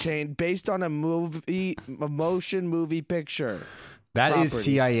restaurant chain based on a motion movie picture. That is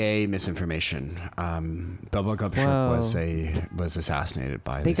property. CIA misinformation. Bubba Gump Shrimp was assassinated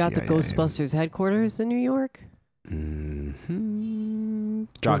by They the got CIA. the Ghostbusters headquarters in New York. Jock,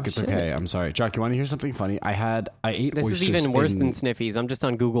 Oh, it's shit. okay. I'm sorry. Jock, you want to hear something funny? I ate This oysters is even worse in- than Sniffies. I'm just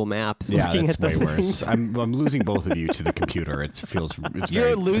on Google Maps Yeah, looking that's at the way worse. things. I'm losing both of you to the computer. It's You're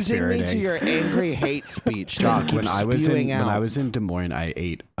very losing me to dispiriting. your angry hate speech. that Jock, you when keep I was spewing out. in Des Moines, I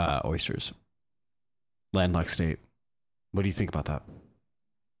ate oysters. Landlocked state. What do you think about that?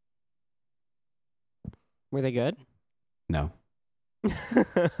 Were they good? No.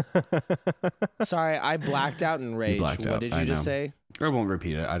 Sorry, I blacked out in rage. blacked What out, did I you just know. say? I won't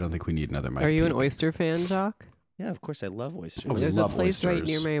repeat it. I don't think we need another mic. Are you an peek. oyster fan, Jock? Yeah, of course I love oysters. Oh, There's a love place right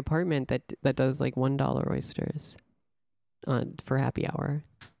near oysters. my apartment that does like $1 oysters for happy hour.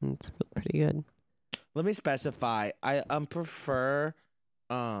 And it's pretty good. Let me specify. I prefer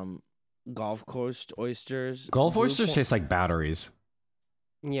golf coast oysters. Golf Blue oysters Point- taste like batteries.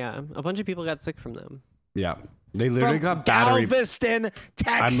 Yeah, a bunch of people got sick from them. Yeah. They literally from got battery. Galveston,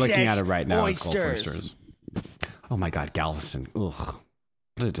 Texas. I'm looking at it right now. It's Oysters. golf oysters. Oh my God, Galveston. Ugh.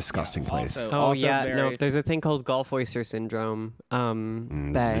 What a disgusting place. Also- Oh yeah, very- no. There's a thing called Gulf oyster syndrome.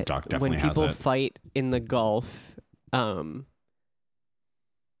 That Doc definitely when has people it. fight in the Gulf, the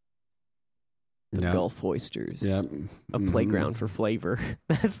Yeah. Gulf oysters, Yeah. a playground for flavor.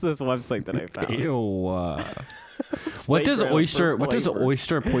 That's this website that I found. Ew. What does Playground for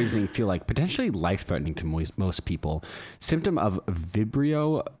oyster flavor. poisoning feel like? Potentially life-threatening to most people. Symptom of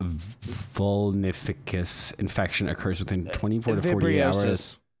Vibrio vulnificus infection occurs within 24 to 48 hours.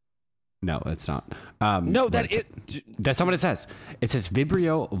 Vibriosis. No, it's not. No, what that is it. That's not what it says. It says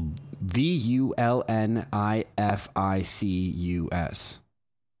Vibrio, vulnificus.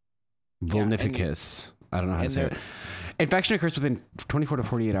 Vulnificus. I don't know how to and say it. they're- Infection occurs within 24 to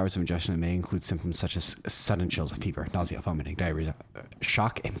 48 hours of ingestion and may include symptoms such as sudden chills, fever, nausea, vomiting, diarrhea,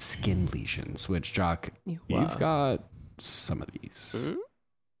 shock, and skin lesions, which, Jock, you've got some of these.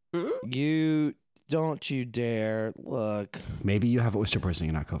 You don't you dare look. Maybe you have oyster poisoning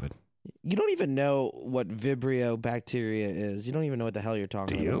and not COVID. You don't even know what Vibrio bacteria is. You don't even know what the hell you're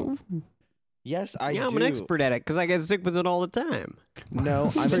talking about. Yes, I Yeah, do. I'm an expert at it because I get sick with it all the time. No,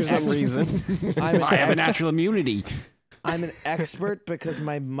 I'm For an some ex- reason. I have a natural immunity. I'm an expert because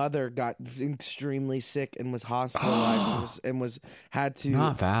my mother got extremely sick and was hospitalized and had to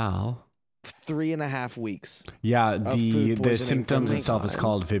Not Val. 3.5 weeks. Yeah, food the poisoning symptoms from- itself is God.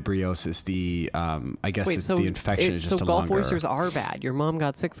 called vibriosis. The I guess Wait, it's so the infection is just so a Gulf longer. oysters are bad. Your mom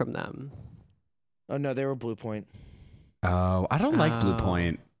got sick from them. Oh no, they were Blue Point. Oh, I don't like Blue Oh.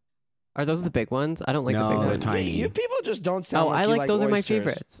 Point. Are those the big ones? I don't like No, the big they're ones. tiny. You people just don't sound Oh, like I you like those are my oysters.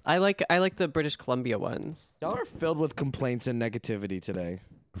 favorites. I like the British Columbia ones. Y'all are filled with complaints and negativity today.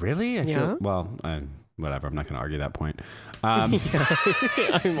 Really? I Yeah. feel, well, whatever. I'm not going to argue that point. I'm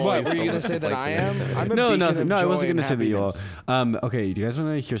What always were you full gonna of say that I am? complaints. I'm a No, beacon nothing. of No, I joy wasn't and going to say that you all. happiness. Okay, do you guys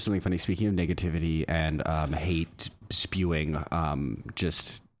want to hear something funny? Speaking of negativity and hate spewing,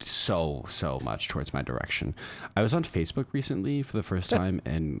 just so much towards my direction. I was on Facebook recently for the first time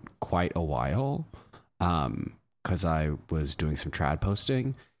in quite a while, because I was doing some trad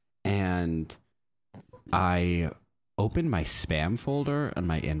posting, and I opened my spam folder on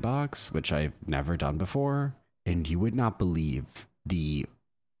my inbox, which I've never done before, and you would not believe the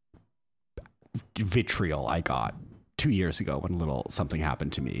vitriol I got 2 years ago when something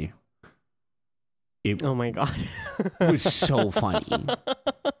happened to me. It Oh my god. was so funny.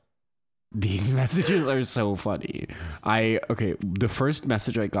 These messages are so funny. The first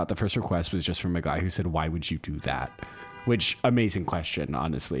message I got, the first request was just from a guy who said, "Why would you do that?" Which, amazing question,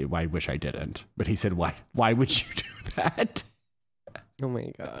 honestly. I wish I didn't. But he said, why would you do that? Oh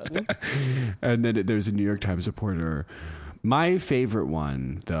my god. And then there's a New York Times reporter. My favorite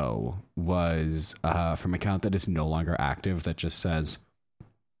one, though, was from an account that is no longer active that just says,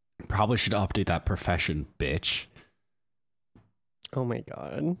 "Probably should update that profession, bitch." Oh my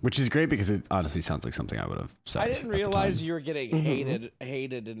god. Which is great because it honestly sounds like something I would have said. I didn't at the realize time. you were getting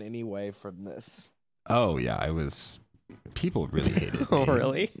hated in any way from this. Oh, yeah, I was. People really hated me. Oh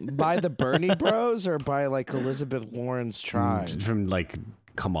really? By the Bernie Bros or by like Elizabeth Warren's tribe? From like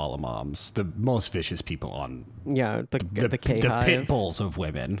Kamala moms, the most vicious people on Yeah, the K the hive. pit bulls of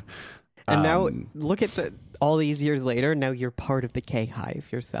women. And now look at all these years later. Now you're part of the K Hive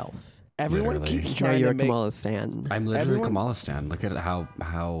yourself. Everyone Literally. keeps Now trying you're to a make Kamala Stan. I'm literally everyone- Kamala Stan. Look at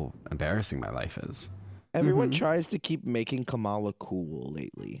how embarrassing my life is. everyone tries to keep making Kamala cool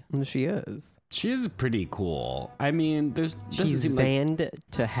lately. And she is. She is pretty cool. I mean, doesn't She's seem like, zanned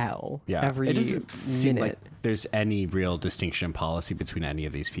to hell. yeah, Every it doesn't seem minute. like there's any real distinction in policy between any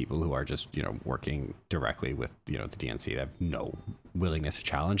of these people who are just, working directly with, the DNC. They have no willingness to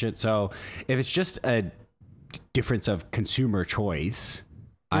challenge it. So if it's just a difference of consumer choice,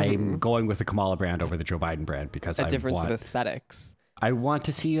 I'm going with the Kamala brand over the Joe Biden brand because a difference of aesthetics. I want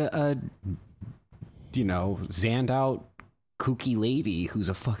to see a zanned out kooky lady who's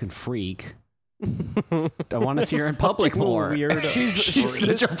a fucking freak. I want to see her in public more. Weirdo. She's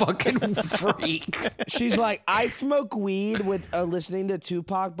such a fucking freak. She's like, I smoke weed with listening to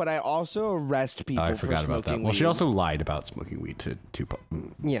Tupac, but I also arrest people I for forgot smoking about that. weed. Well, she also lied about smoking weed to Tupac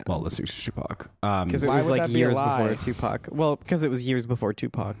Yeah. while listening to Tupac. Because it Why was would like that be a years lie? before Tupac. Well, because it was years before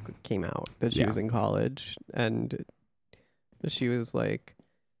Tupac came out that she Yeah. was in college, and she was like,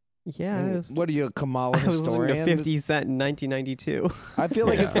 "Yeah, I was, What are you, a Kamala I was listening to historian? 50 Cent in 1992." I feel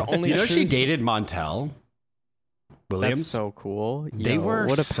like it's the only she truth. dated Montel Williams. That's so cool. They Yo, were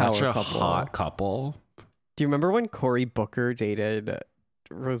what a such power a couple. hot couple. Do you remember when Cory Booker dated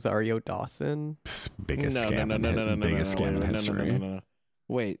Rosario Dawson? Biggest scam in history. no.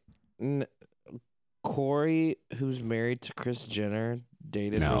 Wait, Corey, who's married to Kris Jenner,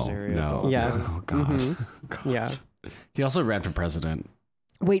 dated Rosario Dawson? Yeah. Oh, God. God. Yeah. He also ran for president.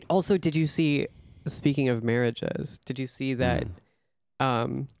 Wait, also, did you see, speaking of marriages, did you see that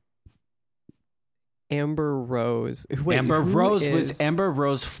Amber Rose... Wait, Amber who Rose is- Amber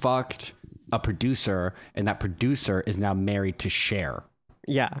Rose fucked a producer, and that producer is now married to Cher.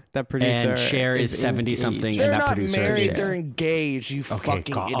 Yeah, that producer. And Cher is 70 something, They're and that not producer married, is. they're engaged, you Okay,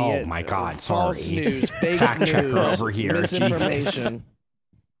 fucking God. idiot. Oh, my God, False sorry. news, fake Fact checker news, over here, misinformation.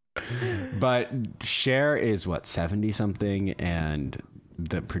 But Cher is what, 70 something, and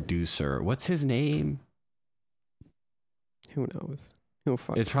the producer, what's his name? Who knows? Who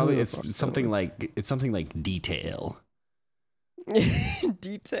fuck, It's probably who the fuck something knows? like Detail.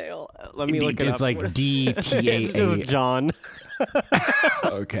 Detail. Let me look it up. It's like DTAA. It's just John.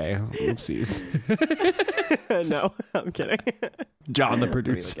 Okay, oopsies. No, I'm kidding. John the Let me look it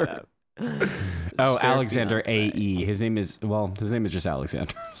producer. up. Oh, Cher Alexander Fiance. A.E. His name is just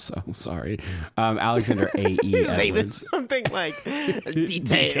Alexander. So sorry. Alexander A.E. His name Edwards. is something like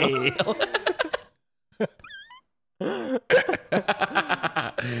Detail.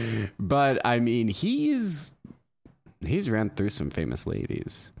 But I mean, he's ran through some famous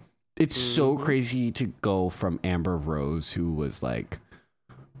ladies. It's so crazy to go from Amber Rose, who was like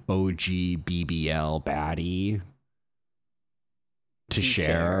OG BBL baddie, to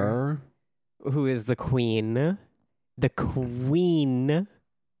Cher. Who is the queen? The queen.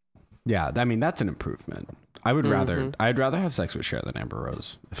 Yeah, I mean that's an improvement. I'd rather have sex with Cher than Amber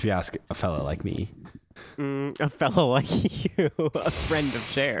Rose. If you ask a fella like me. A fellow like you, a friend of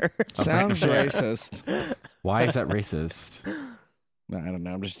Cher. Sounds racist. Why is that racist? No, I don't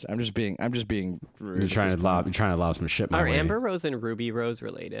know. I'm just being rude. You're trying to lob some shit my Are way. Amber Rose and Ruby Rose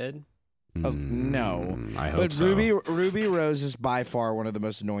related? Oh, no. I hope But so. Ruby Rose is by far one of the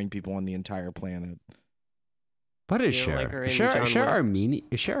most annoying people on the entire planet. What is You Cher? don't like her in Cher, John Cher Wick? Armenian?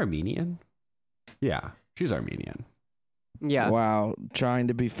 Is Cher Armenian? Yeah, she's Armenian. Yeah. Wow, trying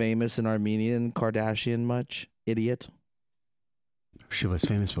to be famous in Armenian Kardashian much? Idiot. She was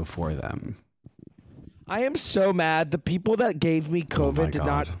famous before them. I am so mad. The people that gave me Oh my COVID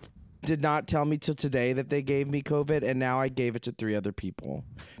God. did not tell me till today that they gave me COVID, and now I gave it to 3 other people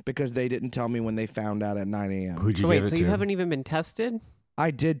because they didn't tell me when they found out at 9 a.m. Who'd you Wait, give it so to? you haven't even been tested? I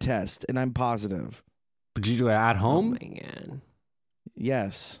did test, and I'm positive. Did you do it at home? Oh my God.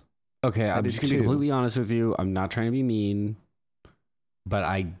 Yes. Okay, I'm did just gonna be too. completely honest with you. I'm not trying to be mean, but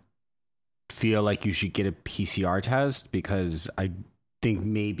I feel like you should get a PCR test because I think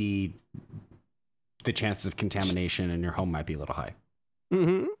maybe the chances of contamination in your home might be a little high.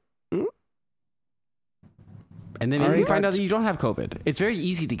 Mm-hmm. And then I maybe you already find got out that you don't have COVID. It's very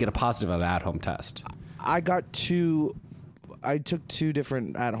easy to get a positive on an at-home test. I took 2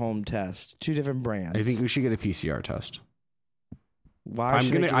 different at-home tests, 2 different brands. I think we should get a PCR test. Why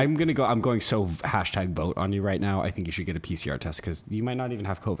should I I'm going so #vote on you right now. I think you should get a PCR test because you might not even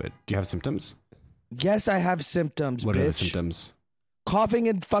have COVID. Do you have symptoms? Yes, I have symptoms, What bitch. are the symptoms? Coughing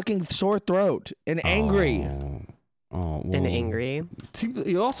and fucking sore throat and angry. Oh, well, And angry.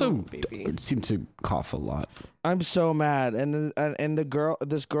 You also baby. seem to cough a lot. I'm so mad. And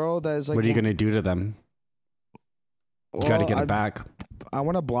this girl that is like, What are you going to do to them? You got to get it back.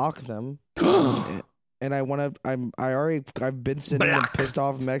 to block them. And I've been sending them pissed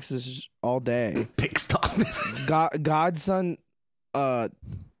off messages all day. Pissed off. Godson, I'm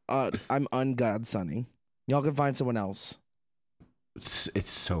ungodsoning. Y'all can find someone else. It's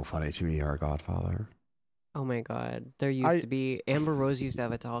so funny to me, you're a godfather. Oh my God. There used to be, Amber Rose used to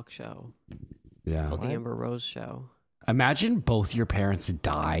have a talk show Yeah. called The Amber Rose Show. Imagine both your parents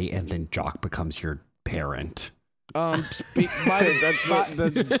die and then Jock becomes your parent. That's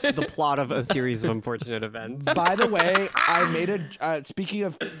the plot of a series of unfortunate events. By the way, I made speaking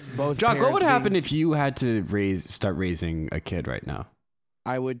of both Jock, what would parents happen being- if you had to start raising a kid right now?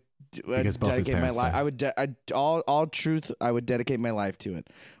 I would Because both his dedicate my parents life. died. I would all truth. I would dedicate my life to it.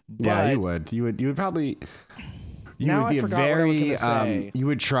 But Yeah, you would. You would probably. You Now would I be forgot what I was gonna say. You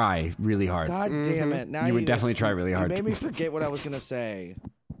would try really hard. God damn it! Now You would definitely try really hard. You made me forget what I was gonna say.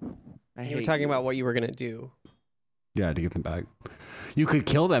 You were talking about what you were going to do. Yeah, to get them back. You could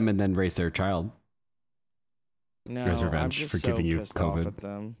kill them and then raise their child. No, As revenge I'm just for so giving you pissed off COVID. at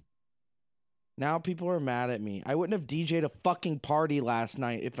them. Now people are mad at me. I wouldn't have DJ'd a fucking party last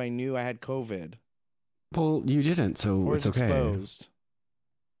night if I knew I had COVID Well, you didn't, so or it's was okay. exposed.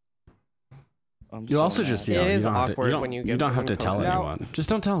 I'm You so also mad. just It is you don't have to- awkward you don't, when you you give don't have to someone tell COVID. anyone. Just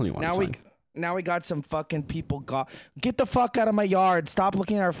don't tell anyone. Now it's fine. now we got some fucking people. Get the fuck out of my yard! Stop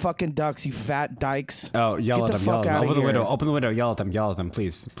looking at our fucking ducks, you fat dykes. Oh, yell Get at the them! Yell fuck at them! outta Open the here. window! Open the window! Yell at them!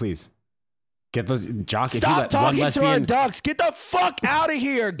 Please, please. Get those Jock. If you Stop let one talking to our lesbian, ducks. Get the fuck out of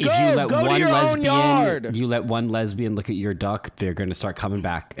here. Go, if you let go one to your lesbian, own yard. you let one lesbian look at your duck, they're gonna start coming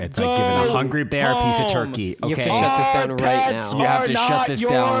back. It's Go like giving a hungry bear a piece of home. turkey. You have Okay, to shut this down Our right pets now. You have are to not shut this your-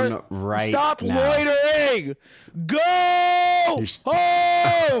 down right Stop now. loitering. Go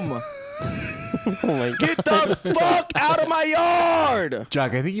home. Oh my God. Get the fuck out of my yard.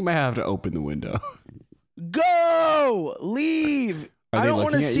 Jock, I think you might have to open the window. Go. Leave. Are I they don't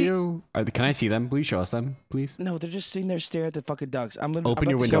want looking to at see. you? Can I see them? Please show us them, please. No, they're just sitting there staring at the fucking ducks. Open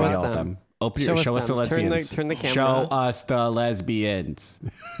your window Show and us yell at them. them. Open Show show us us the them. Turn the- lesbians. turn the camera. Show us the lesbians.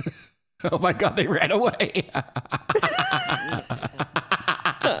 Oh my God, they ran away.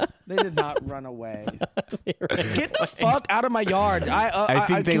 They did not run away. Get the fuck out of my yard. I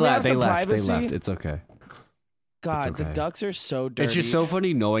think they can we have left. They some left. They privacy? left. It's okay. God, It's okay. the ducks are so dirty. It's just so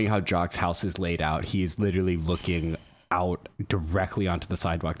funny knowing how Jock's house is laid out. He's literally looking out directly onto the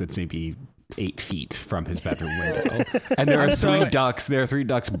sidewalk that's maybe 8 feet from his bedroom window. And there are three ducks. There are 3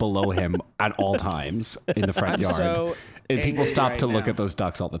 ducks below him at all times in the front I'm yard. so and people angry stop right to look now. at those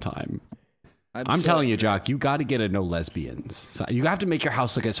ducks all the time. I'm so telling you, angry. Jock, you got to get a no lesbians. So you have to make your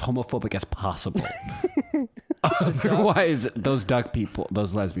house look as homophobic as possible. Otherwise, those duck people,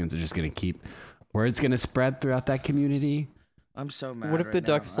 those lesbians are just going to keep. Word's going to spread throughout that community. I'm so mad. What if right the now.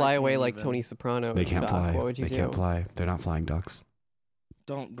 ducks I fly can't away like even. Tony Soprano? They can't fly. What would you They do? can't fly. They're not flying ducks.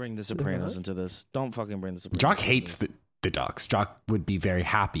 Don't bring the Sopranos into this. Don't fucking bring the Sopranos. Jock into hates this. the ducks. Jock would be very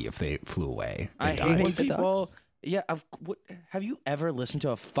happy if they flew away. I and hate died. when the people. ducks. Yeah, have you ever listened to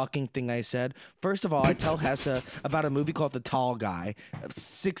a fucking thing I said? First of all, I tell Hessa about a movie called The Tall Guy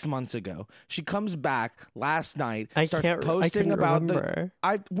 6 months ago. She comes back last night, starts posting couldn't about remember.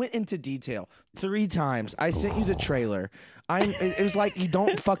 I went into detail 3 times. I sent you the trailer. It was like you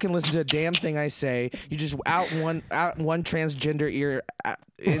don't fucking listen to a damn thing I say. You just out one transgender ear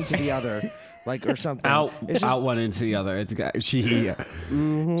into the other. Like or something. It's just, out one into the other. It's got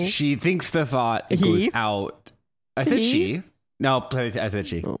she thinks the thought goes out. I said she. No, I said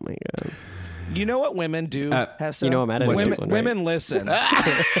she. Oh my God. you know what women do, Hessa? You know I'm editing women, this one, right? women listen.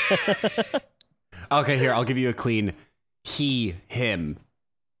 Okay, here I'll give you a clean he him.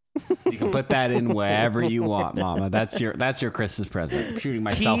 You can put that in wherever you want, Mama. That's your Christmas present. I'm shooting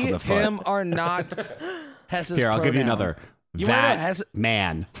myself He, in the foot. him are not Hessa's Here, I'll give you pronoun. another. You wanna know That Hess-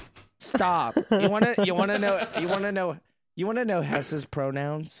 man. Stop. You want to know Hessa's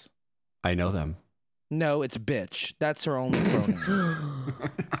pronouns? I know them. No, it's bitch. That's her only pronoun.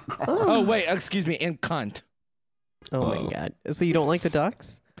 Oh wait, excuse me, and cunt. Oh my God. So you don't like the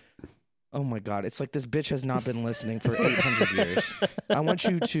ducks? Oh my god, it's like this bitch has not been listening for 800 years. I want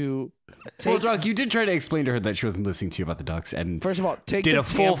you to Well, take. Doug, you did try to explain to her that she wasn't listening to you about the ducks, and First of all, take did the a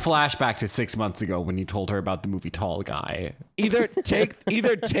full flashback to 6 months ago when you told her about the movie Tall Guy. either take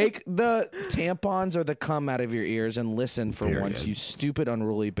the tampons or the cum out of your ears and listen for Period. once, you stupid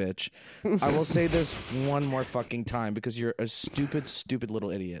unruly bitch. I will say this one more fucking time because you're a stupid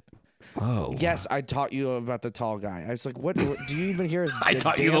little idiot. Oh, Yes, I taught you about the tall guy. I was like, what do you even hear? I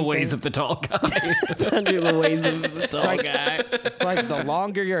taught you the ways of the tall guy. Under the ways of the tall guy. It's like the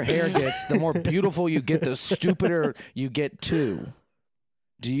longer your hair gets, the more beautiful you get, the stupider you get too.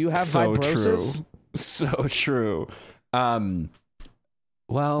 Do you have So fibrosis? true. So true.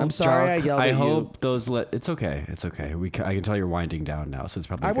 Well, I'm sorry I Jock, yelled at you. hope those. It's okay. It's okay. I can tell you're winding down now, so it's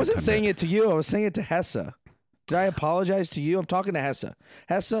probably. I wasn't saying it to you. I was saying it to Hessa. Did I apologize to you? I'm talking to Hessa.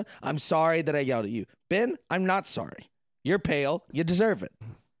 Hessa, I'm sorry that I yelled at you. Ben, I'm not sorry. You're pale. You deserve it.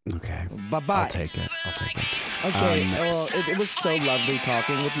 Okay. Bye-bye. I'll take it. Okay. Well, it was so lovely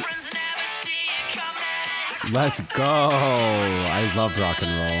talking with you. Let's go. I love rock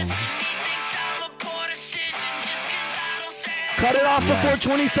and roll. Cut it off before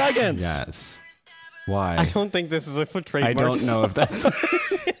 20 seconds. Yes. Why? I don't think this is a trademark. I don't know if that's.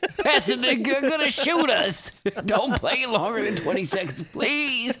 Hessa, they're gonna shoot us. Don't play it longer than 20 seconds,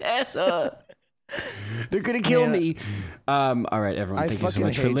 please, Hessa. They're gonna kill me. All right, everyone. Thank you so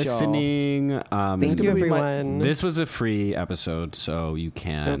much for listening. Thank you, everyone. This was a free episode, so you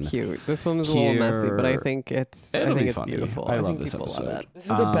can. So cute. This one was a little messy, but I think it's funny. beautiful. I love think this people episode. love it. This is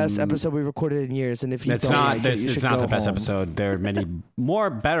the best episode we've recorded in years, and if you It's don't not. like This it, you is should not go the best home. episode. There are many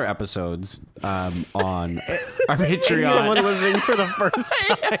better episodes on our Patreon. Someone listening for the first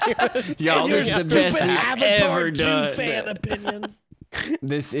time. Y'all, this is the best we've ever done. Fan opinion.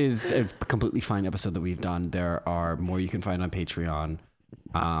 This is a completely fine episode that we've done. There are more you can find on Patreon.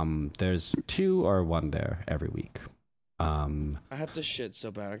 There's 2 or 1 there every week. I have to shit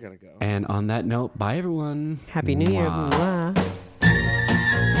so bad. I gotta go. And on that note, bye everyone. Happy New Year. Mwah. Mwah.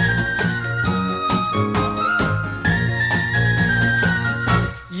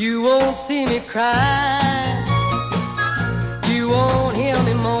 You won't see me cry. You won't hear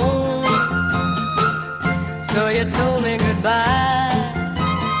me moan. So you told me goodbye.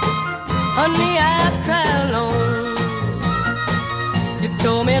 Honey, I'd cry alone. You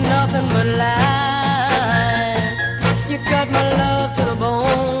told me nothing but lies. You cut my love to the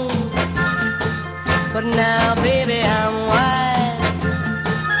bone. But now, baby, I'm wise.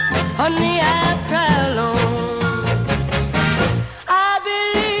 Honey, I'd cry alone. I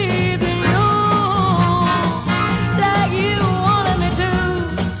believed in you like you wanted me to.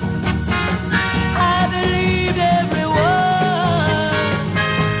 I believed every word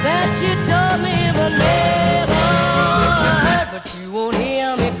that you told me, but never heard. But you won't hear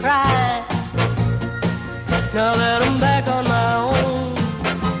me cry. Now that I'm back on my